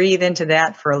 And breathe into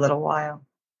that for a little while.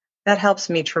 That helps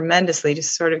me tremendously to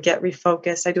sort of get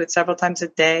refocused. I do it several times a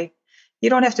day. You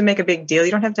don't have to make a big deal.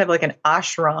 You don't have to have like an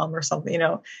ashram or something,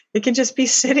 It can just be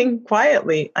sitting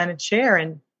quietly on a chair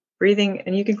and breathing,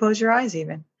 and you can close your eyes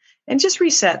even. And just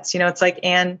resets. It's like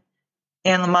Anne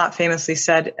Lamott famously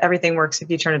said, everything works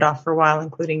if you turn it off for a while,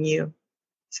 including you.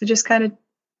 So just kind of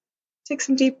take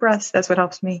some deep breaths. That's what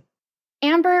helps me.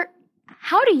 Amber,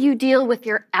 how do you deal with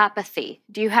your apathy?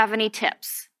 Do you have any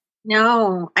tips?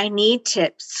 No, I need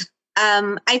tips.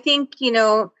 I think,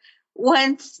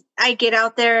 once I get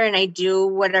out there and I do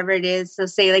whatever it is, so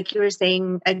say like you were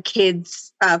saying, a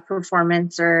kid's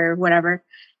performance or whatever,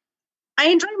 I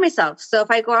enjoy myself. So if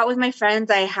I go out with my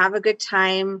friends, I have a good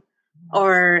time,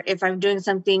 or if I'm doing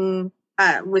something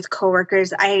with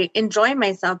coworkers, I enjoy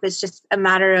myself. It's just a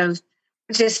matter of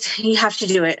you have to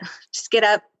do it. Just get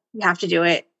up, you have to do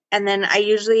it. And then I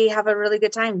usually have a really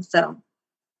good time. So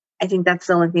I think that's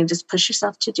the only thing, just push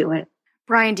yourself to do it.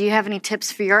 Brian, do you have any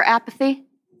tips for your apathy?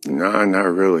 No, not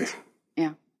really.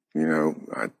 Yeah.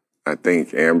 I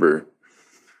think Amber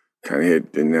kind of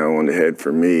hit the nail on the head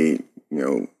for me.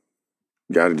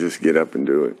 Got to just get up and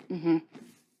do it.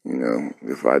 Mm-hmm.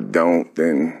 If I don't,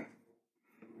 then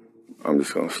I'm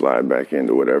just going to slide back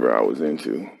into whatever I was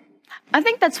into. I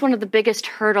think that's one of the biggest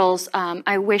hurdles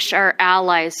I wish our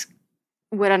allies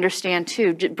would understand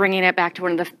too, bringing it back to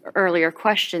one of the earlier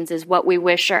questions, is what we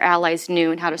wish our allies knew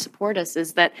and how to support us,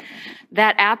 is that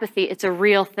apathy, it's a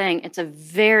real thing. It's a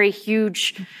very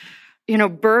huge,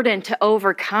 burden to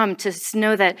overcome, to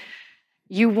know that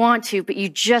you want to, but you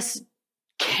just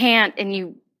can't, and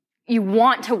you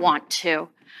want to.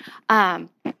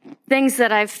 Things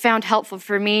that I've found helpful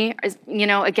for me is,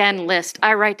 again, list.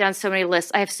 I write down so many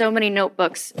lists. I have so many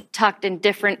notebooks tucked in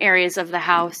different areas of the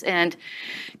house, and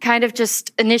kind of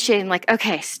just initiating like,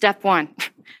 okay, step 1,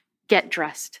 get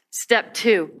dressed. Step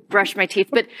 2, brush my teeth.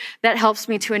 But that helps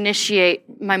me to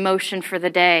initiate my motion for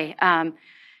the day. And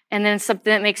then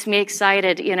something that makes me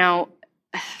excited,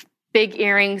 big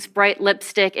earrings, bright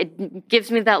lipstick. It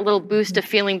gives me that little boost of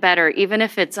feeling better, even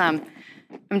if it's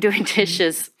I'm doing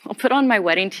dishes. I'll put on my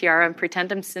wedding tiara and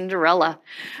pretend I'm Cinderella.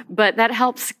 But that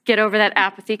helps get over that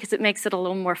apathy because it makes it a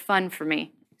little more fun for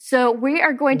me. So we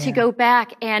are going to go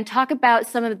back and talk about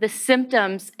some of the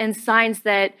symptoms and signs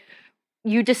that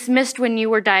you dismissed when you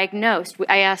were diagnosed.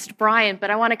 I asked Brian, but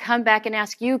I want to come back and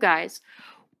ask you guys.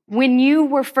 When you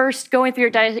were first going through your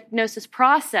diagnosis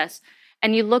process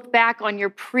and you look back on your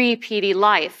pre-PD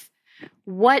life,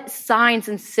 what signs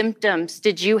and symptoms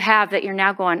did you have that you're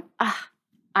now going,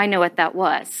 I know what that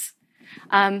was?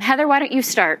 Heather, why don't you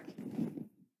start?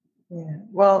 Yeah.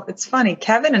 Well, it's funny.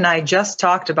 Kevin and I just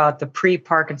talked about the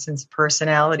pre-Parkinson's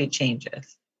personality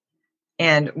changes.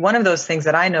 And one of those things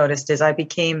that I noticed is I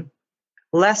became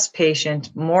less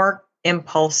patient, more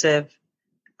impulsive.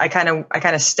 I kind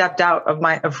of stepped out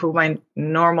of who my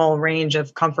normal range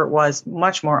of comfort was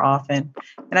much more often.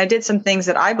 And I did some things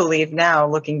that I believe now,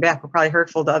 looking back, were probably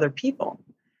hurtful to other people,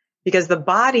 because the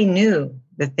body knew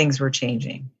that things were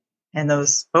changing and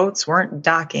those boats weren't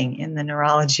docking in the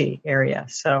neurology area.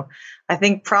 So I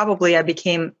think probably I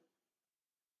became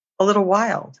a little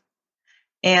wild.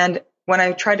 And when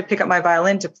I tried to pick up my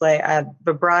violin to play,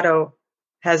 vibrato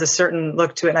has a certain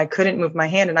look to it, and I couldn't move my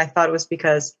hand. And I thought it was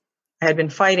because I had been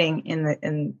fighting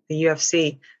in the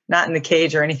UFC, not in the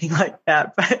cage or anything like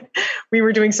that, but we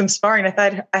were doing some sparring. I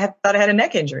thought I had a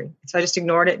neck injury. So I just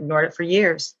ignored it for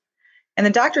years. And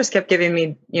the doctors kept giving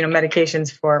me,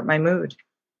 medications for my mood.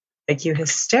 Like, you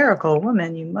hysterical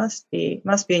woman, you must be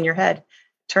in your head.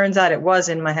 Turns out it was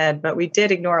in my head, but we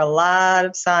did ignore a lot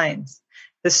of signs.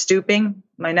 The stooping,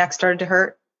 my neck started to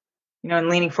hurt, and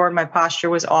leaning forward, my posture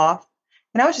was off.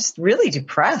 And I was just really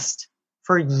depressed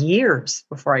for years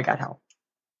before I got help.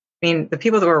 I mean, the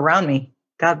people that were around me,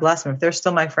 God bless them, if they're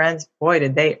still my friends, boy,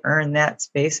 did they earn that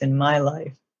space in my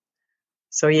life.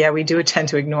 So yeah, we do tend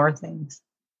to ignore things.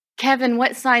 Kevin,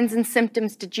 what signs and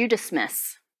symptoms did you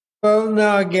dismiss? Well,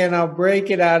 now again, I'll break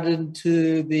it out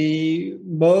into the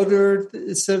motor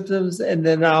symptoms, and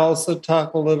then I'll also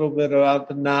talk a little bit about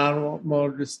the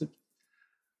non-motor symptoms.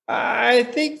 I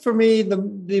think for me,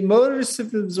 the motor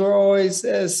symptoms were always,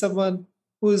 as someone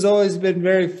who's always been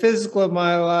very physical in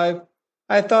my life,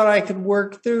 I thought I could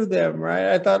work through them,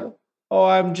 right? I thought,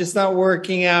 I'm just not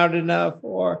working out enough,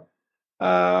 or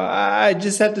I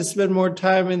just have to spend more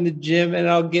time in the gym and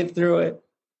I'll get through it.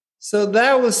 So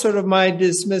that was sort of my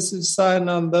dismissive sign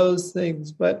on those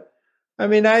things. But I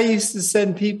mean, I used to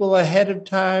send people ahead of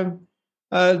time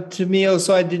to meals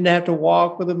so I didn't have to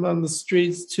walk with them on the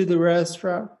streets to the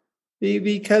restaurant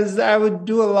because I would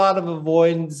do a lot of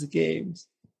avoidance games.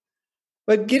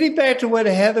 But getting back to what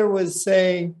Heather was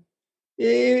saying,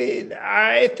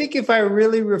 I think if I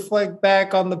really reflect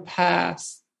back on the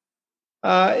past,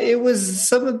 it was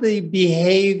some of the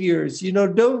behaviors.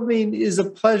 Dopamine is a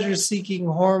pleasure-seeking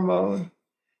hormone.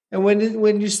 And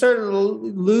when you start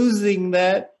losing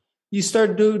that, you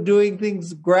start doing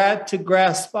things to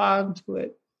grasp onto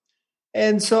it.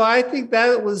 And so I think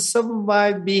that was some of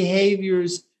my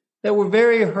behaviors that were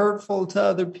very hurtful to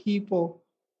other people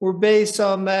were based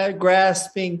on that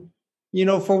grasping,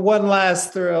 for one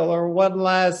last thrill or one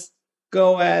last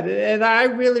go at it. And I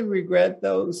really regret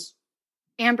those.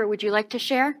 Amber, would you like to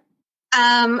share?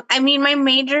 My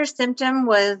major symptom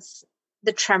was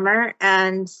the tremor.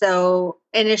 And so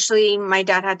initially my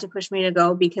dad had to push me to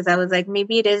go because I was like,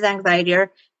 maybe it is anxiety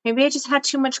or maybe I just had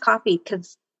too much coffee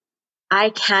because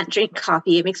I can't drink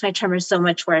coffee. It makes my tremors so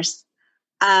much worse.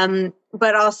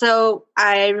 But also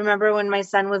I remember when my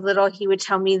son was little, he would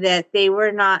tell me that they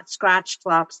were not scratch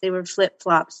flops. They were flip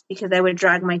flops because I would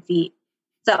drag my feet.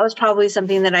 So that was probably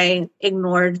something that I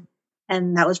ignored.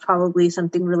 And that was probably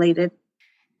something related.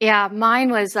 Yeah,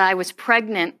 mine was I was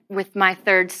pregnant with my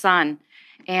third son.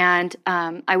 And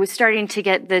I was starting to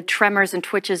get the tremors and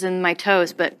twitches in my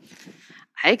toes. But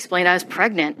I explained I was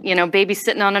pregnant. Baby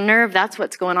sitting on a nerve, that's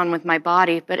what's going on with my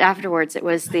body. But afterwards, it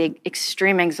was the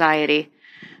extreme anxiety.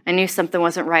 I knew something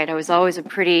wasn't right. I was always a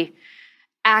pretty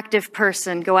active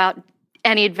person. Go out,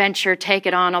 any adventure, take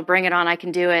it on, I'll bring it on, I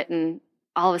can do it. And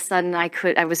all of a sudden,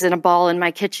 I was in a ball in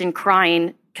my kitchen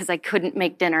crying because I couldn't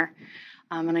make dinner,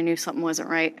 and I knew something wasn't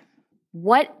right.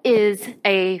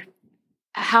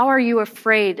 How are you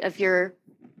afraid of your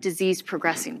disease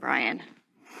progressing, Brian?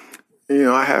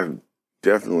 I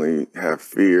definitely have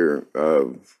fear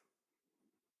of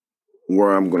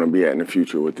where I'm going to be at in the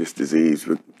future with this disease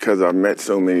because I've met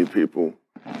so many people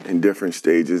in different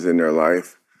stages in their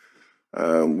life.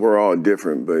 We're all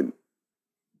different, but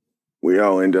we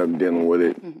all end up dealing with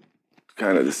it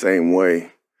kind of the same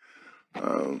way.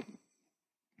 I'm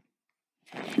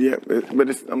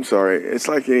sorry. It's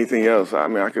like anything else. I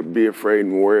mean, I could be afraid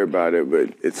and worry about it, but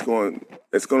it's going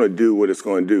to do what it's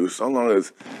going to do. So long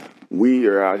as we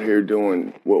are out here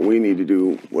doing what we need to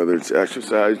do, whether it's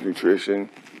exercise, nutrition,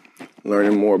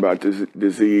 learning more about this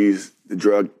disease, the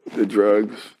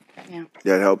drugs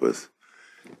that help us,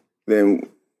 then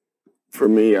for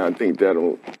me, I think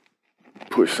that'll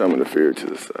push some of the fear to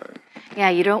the side. Yeah,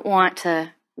 you don't want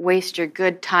to waste your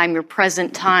good time, your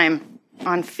present time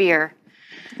on fear.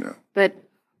 No. But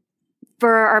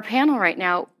for our panel right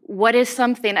now, what is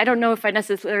something, I don't know if I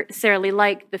necessarily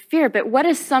like the fear, but what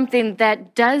is something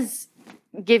that does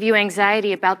give you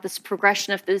anxiety about this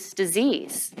progression of this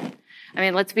disease? I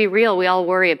mean, let's be real, we all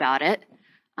worry about it.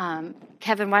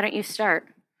 Kevin, why don't you start?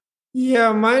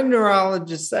 Yeah, my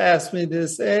neurologist asked me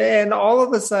this, and all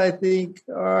of us, I think,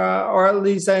 or at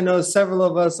least I know several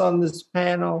of us on this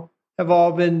panel have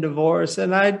all been divorced.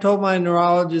 And I told my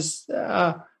neurologist,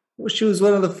 she was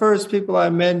one of the first people I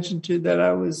mentioned to that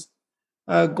I was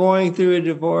going through a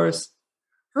divorce.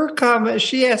 Her comment,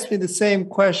 she asked me the same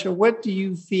question, what do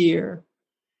you fear?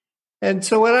 And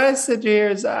so what I said to her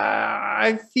is,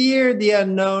 I fear the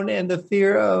unknown and the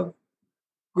fear of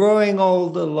growing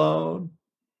old alone.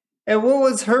 And what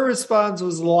was her response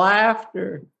was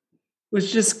laughter,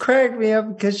 which just cracked me up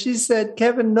because she said,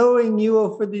 Kevin, knowing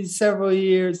you for these several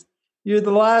years, you're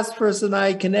the last person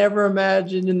I can ever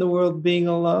imagine in the world being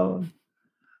alone.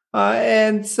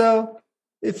 And so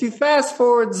if you fast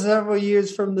forward several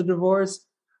years from the divorce,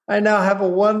 I now have a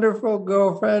wonderful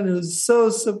girlfriend who's so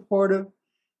supportive.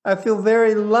 I feel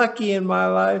very lucky in my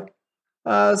life.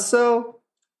 So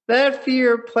that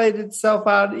fear played itself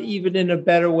out even in a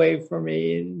better way for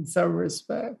me in some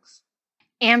respects.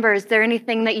 Amber, is there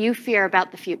anything that you fear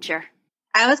about the future?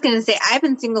 I was going to say, I've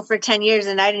been single for 10 years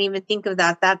and I didn't even think of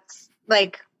that. That's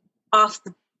like off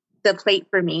the plate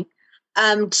for me.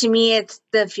 To me, it's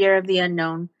the fear of the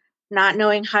unknown, not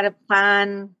knowing how to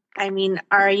plan. I mean,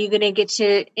 are you going to get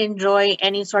to enjoy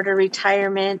any sort of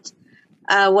retirement?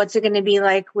 What's it going to be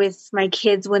like with my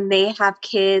kids when they have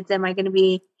kids? Am I going to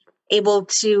be able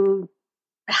to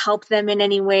help them in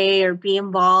any way or be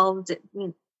involved?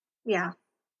 Yeah,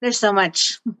 there's so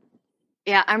much.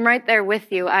 Yeah, I'm right there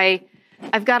with you.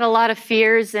 I've got a lot of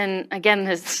fears and, again,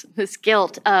 this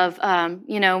guilt of,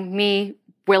 me,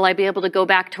 will I be able to go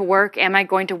back to work? Am I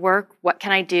going to work? What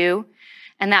can I do?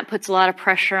 And that puts a lot of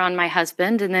pressure on my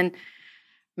husband. And then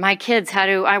my kids,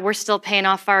 we're still paying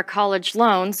off our college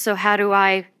loans. So how do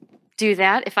I do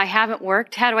that? If I haven't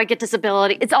worked, how do I get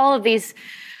disability? It's all of these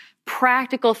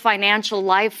practical financial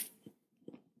life,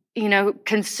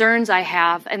 concerns I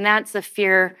have. And that's a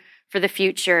fear for the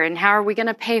future. And how are we going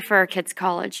to pay for our kids'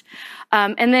 college?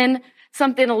 And then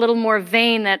something a little more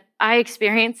vain that I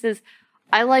experience is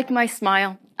I like my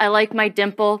smile. I like my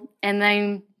dimple. And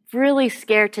I'm really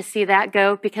scared to see that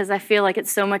go because I feel like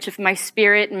it's so much of my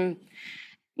spirit and,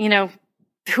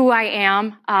 who I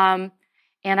am.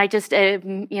 And I just,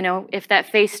 if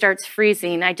that face starts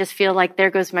freezing, I just feel like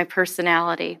there goes my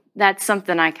personality. That's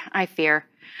something I fear.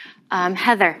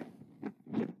 Heather,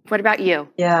 what about you?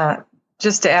 Yeah,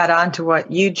 just to add on to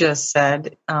what you just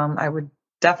said, I would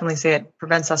definitely say it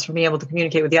prevents us from being able to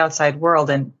communicate with the outside world.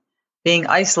 And being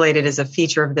isolated is a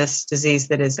feature of this disease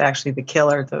that is actually the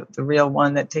killer, the real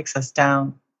one that takes us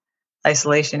down.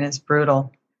 Isolation is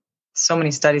brutal. So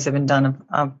many studies have been done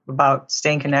about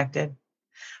staying connected.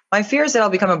 My fear is that I'll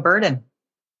become a burden.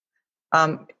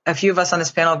 A few of us on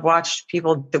this panel have watched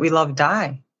people that we love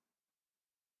die.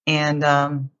 And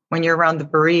when you're around the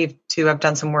bereaved, too, I've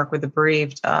done some work with the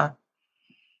bereaved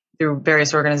through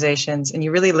various organizations, and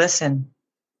you really listen.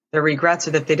 Their regrets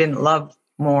are that they didn't love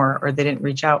more, or they didn't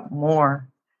reach out more,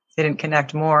 they didn't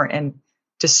connect more, and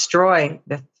destroy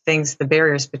the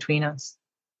barriers between us.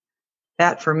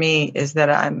 That for me is what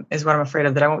I'm afraid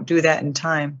of, that I won't do that in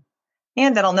time.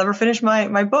 And that I'll never finish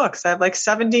my books. I have like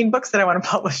 17 books that I want to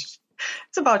publish.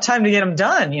 It's about time to get them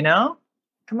done,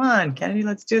 Come on, Kennedy,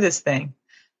 let's do this thing.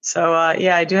 So,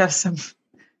 I do have some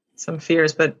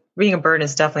fears, but being a burden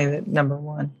is definitely the number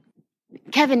one.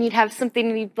 Kevin, you'd have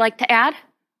something you'd like to add?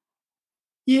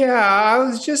 Yeah, I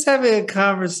was just having a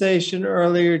conversation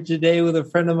earlier today with a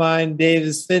friend of mine,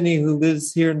 Davis Finney, who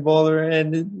lives here in Boulder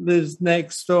and lives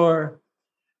next door.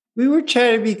 We were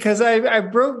chatting because I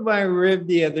broke my rib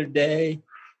the other day,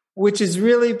 which is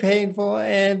really painful.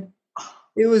 And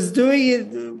it was doing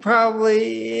it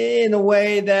probably in a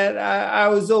way that I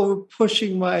was over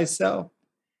pushing myself.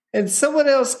 And someone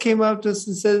else came up to us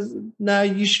and says, "Now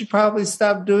you should probably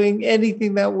stop doing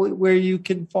anything where you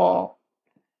can fall."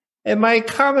 And my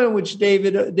comment, which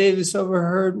Davis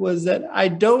overheard, was that I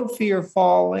don't fear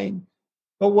falling,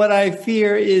 but what I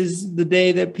fear is the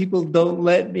day that people don't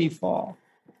let me fall.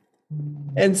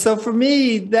 And so for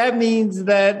me, that means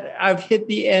that I've hit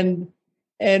the end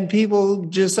and people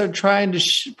just are trying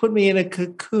to put me in a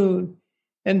cocoon.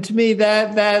 And to me,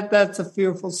 that's a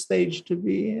fearful stage to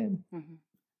be in. Mm-hmm.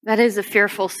 That is a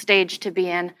fearful stage to be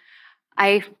in.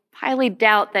 I highly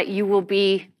doubt that you will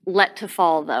be let to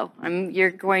fall, though.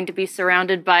 You're going to be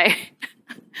surrounded by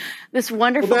this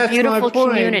wonderful, beautiful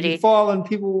community. You fall and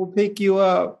people will pick you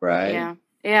up, right?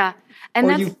 Yeah. And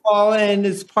or you fall and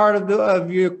it's part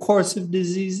of your course of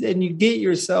disease and you get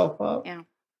yourself up. Yeah.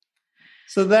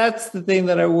 So that's the thing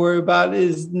that I worry about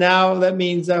is now that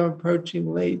means I'm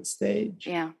approaching late stage.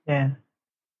 Yeah. Yeah.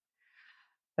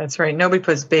 That's right. Nobody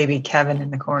puts baby Kevin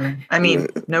in the corner. I mean,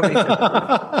 nobody.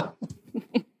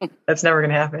 That's never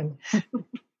going to happen.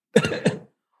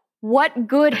 What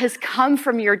good has come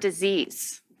from your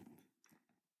disease?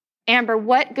 Amber,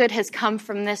 what good has come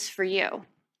from this for you?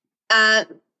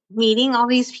 Meeting all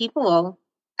these people.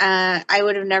 I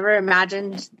would have never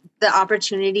imagined the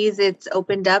opportunities it's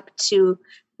opened up to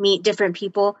meet different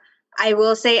people. I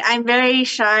will say I'm very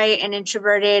shy and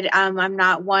introverted. I'm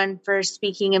not one for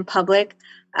speaking in public.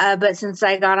 But since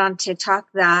I got on TikTok,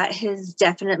 that has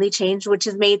definitely changed, which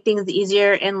has made things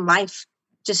easier in life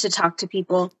just to talk to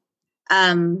people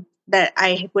that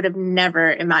I would have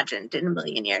never imagined in a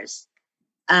million years.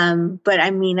 But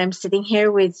I mean, I'm sitting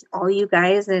here with all you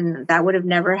guys, and that would have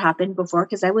never happened before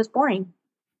because I was boring.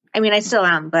 I mean, I still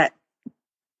am, but.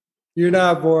 You're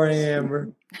not boring,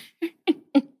 Amber.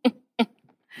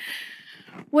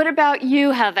 What about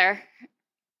you, Heather?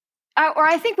 Or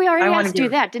I think we already asked you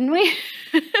that, didn't we?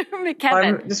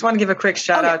 Kevin. I just want to give a quick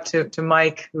shout out to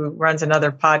Mike, who runs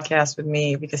another podcast with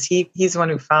me, because he's the one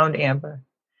who found Amber.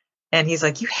 And he's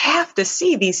like, you have to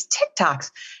see these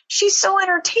TikToks. She's so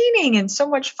entertaining and so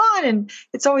much fun. And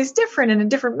it's always different and a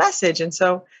different message. And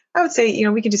so I would say,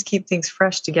 we can just keep things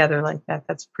fresh together like that.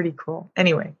 That's pretty cool.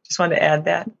 Anyway, just wanted to add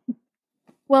that.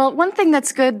 Well, one thing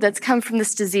that's good that's come from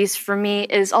this disease for me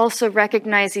is also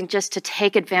recognizing just to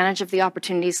take advantage of the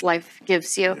opportunities life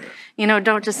gives you.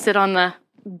 Don't just sit on the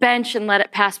bench and let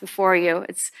it pass before you.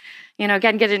 It's,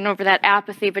 again, getting over that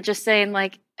apathy, but just saying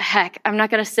like, heck, I'm not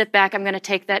going to sit back. I'm going to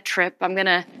take that trip. I'm going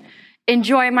to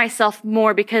enjoy myself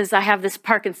more because I have this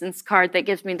Parkinson's card that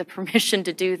gives me the permission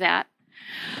to do that.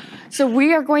 So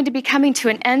we are going to be coming to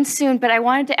an end soon, but I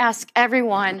wanted to ask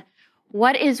everyone,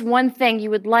 What is one thing you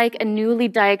would like a newly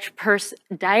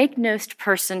diagnosed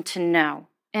person to know?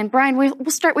 And Brian, we'll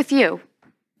start with you.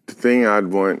 The thing I'd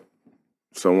want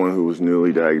someone who was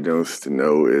newly diagnosed to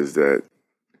know is that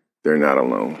they're not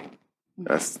alone.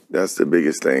 That's the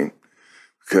biggest thing,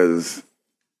 because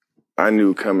I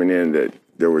knew coming in that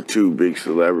there were two big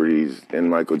celebrities in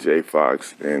Michael J.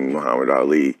 Fox and Muhammad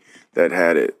Ali that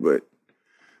had it, but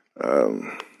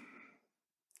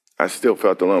I still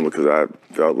felt alone because I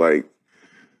felt like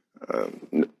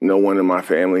no one in my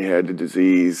family had the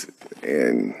disease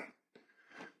and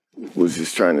was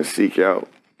just trying to seek out.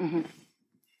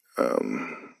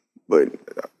 But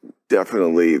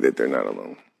definitely that they're not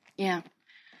alone. Yeah.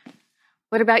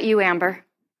 What about you, Amber?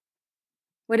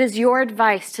 What is your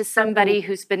advice to somebody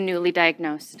who's been newly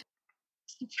diagnosed?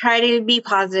 Try to be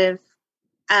positive.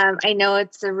 I know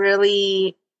it's a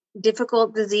really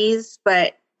difficult disease,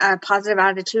 but a positive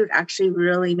attitude actually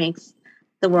really makes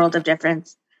the world of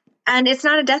difference. And it's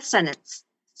not a death sentence.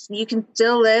 You can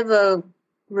still live a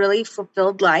really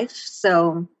fulfilled life.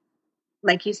 So,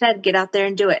 like you said, get out there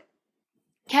and do it.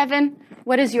 Kevin,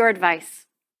 what is your advice?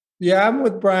 Yeah, I'm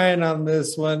with Brian on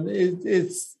this one.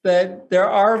 It's that there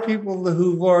are people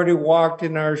who've already walked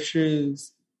in our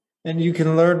shoes, and you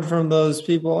can learn from those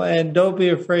people. And don't be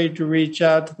afraid to reach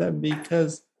out to them,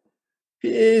 because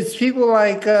it's people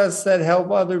like us that help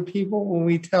other people when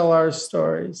we tell our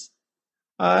stories.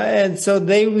 And so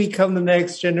they become the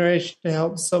next generation to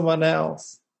help someone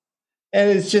else. And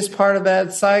it's just part of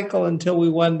that cycle until we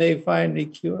one day find a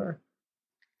cure.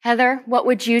 Heather, what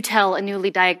would you tell a newly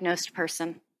diagnosed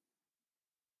person?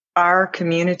 Our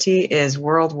community is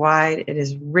worldwide. It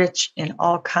is rich in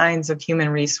all kinds of human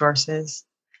resources.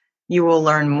 You will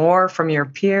learn more from your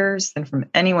peers than from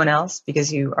anyone else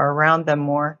because you are around them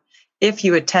more. If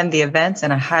you attend the events,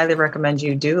 and I highly recommend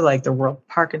you do, like the World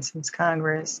Parkinson's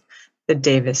Congress, the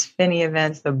Davis Finney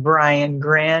events, the Brian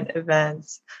Grant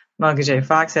events, Michael J.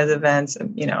 Fox has events,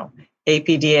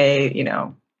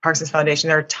 APDA, Parkinson's Foundation.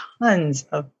 There are tons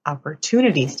of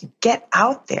opportunities to get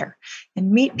out there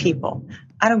and meet people.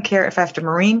 I don't care if I have to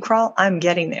marine crawl, I'm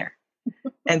getting there.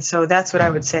 And so that's what I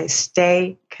would say.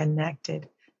 Stay connected,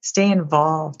 stay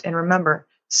involved. And remember,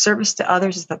 service to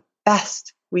others is the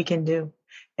best we can do.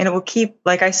 And it will keep,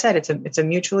 like I said, it's a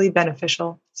mutually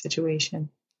beneficial situation.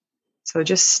 So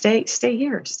just stay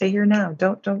here now.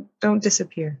 Don't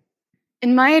disappear.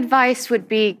 And my advice would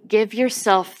be give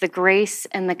yourself the grace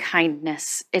and the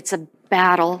kindness. It's a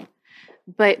battle,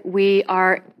 but you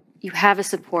have a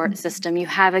support system. You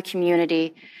have a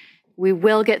community. We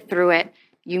will get through it.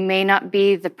 You may not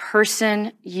be the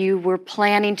person you were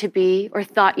planning to be or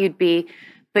thought you'd be,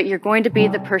 but you're going to be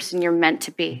the person you're meant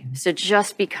to be. So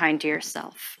just be kind to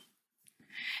yourself.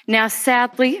 Now,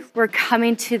 sadly, we're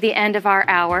coming to the end of our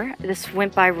hour. This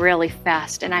went by really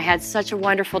fast, and I had such a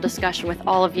wonderful discussion with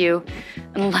all of you,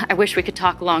 and I wish we could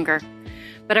talk longer.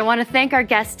 But I want to thank our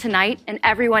guests tonight and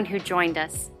everyone who joined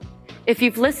us. If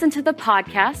you've listened to the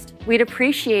podcast, we'd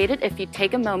appreciate it if you'd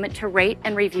take a moment to rate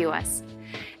and review us.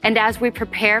 And as we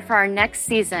prepare for our next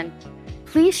season,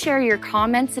 please share your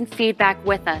comments and feedback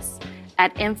with us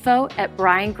at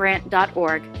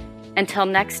info@briangrant.org. Until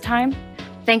next time,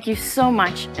 thank you so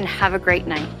much and have a great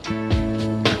night.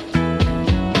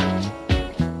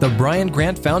 The Brian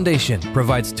Grant Foundation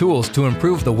provides tools to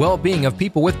improve the well-being of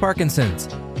people with Parkinson's.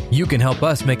 You can help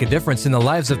us make a difference in the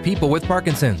lives of people with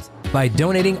Parkinson's by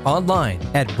donating online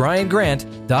at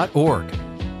briangrant.org.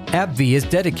 AbbVie is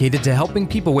dedicated to helping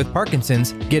people with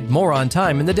Parkinson's get more on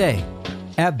time in the day.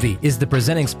 AbbVie is the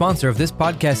presenting sponsor of this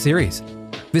podcast series.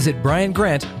 Visit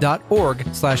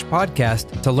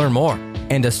briangrant.org/podcast to learn more.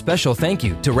 And a special thank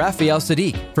you to Raphael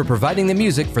Sadiq for providing the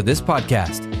music for this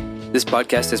podcast. This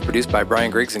podcast is produced by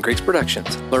Brian Griggs and Griggs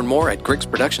Productions. Learn more at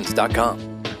griggsproductions.com.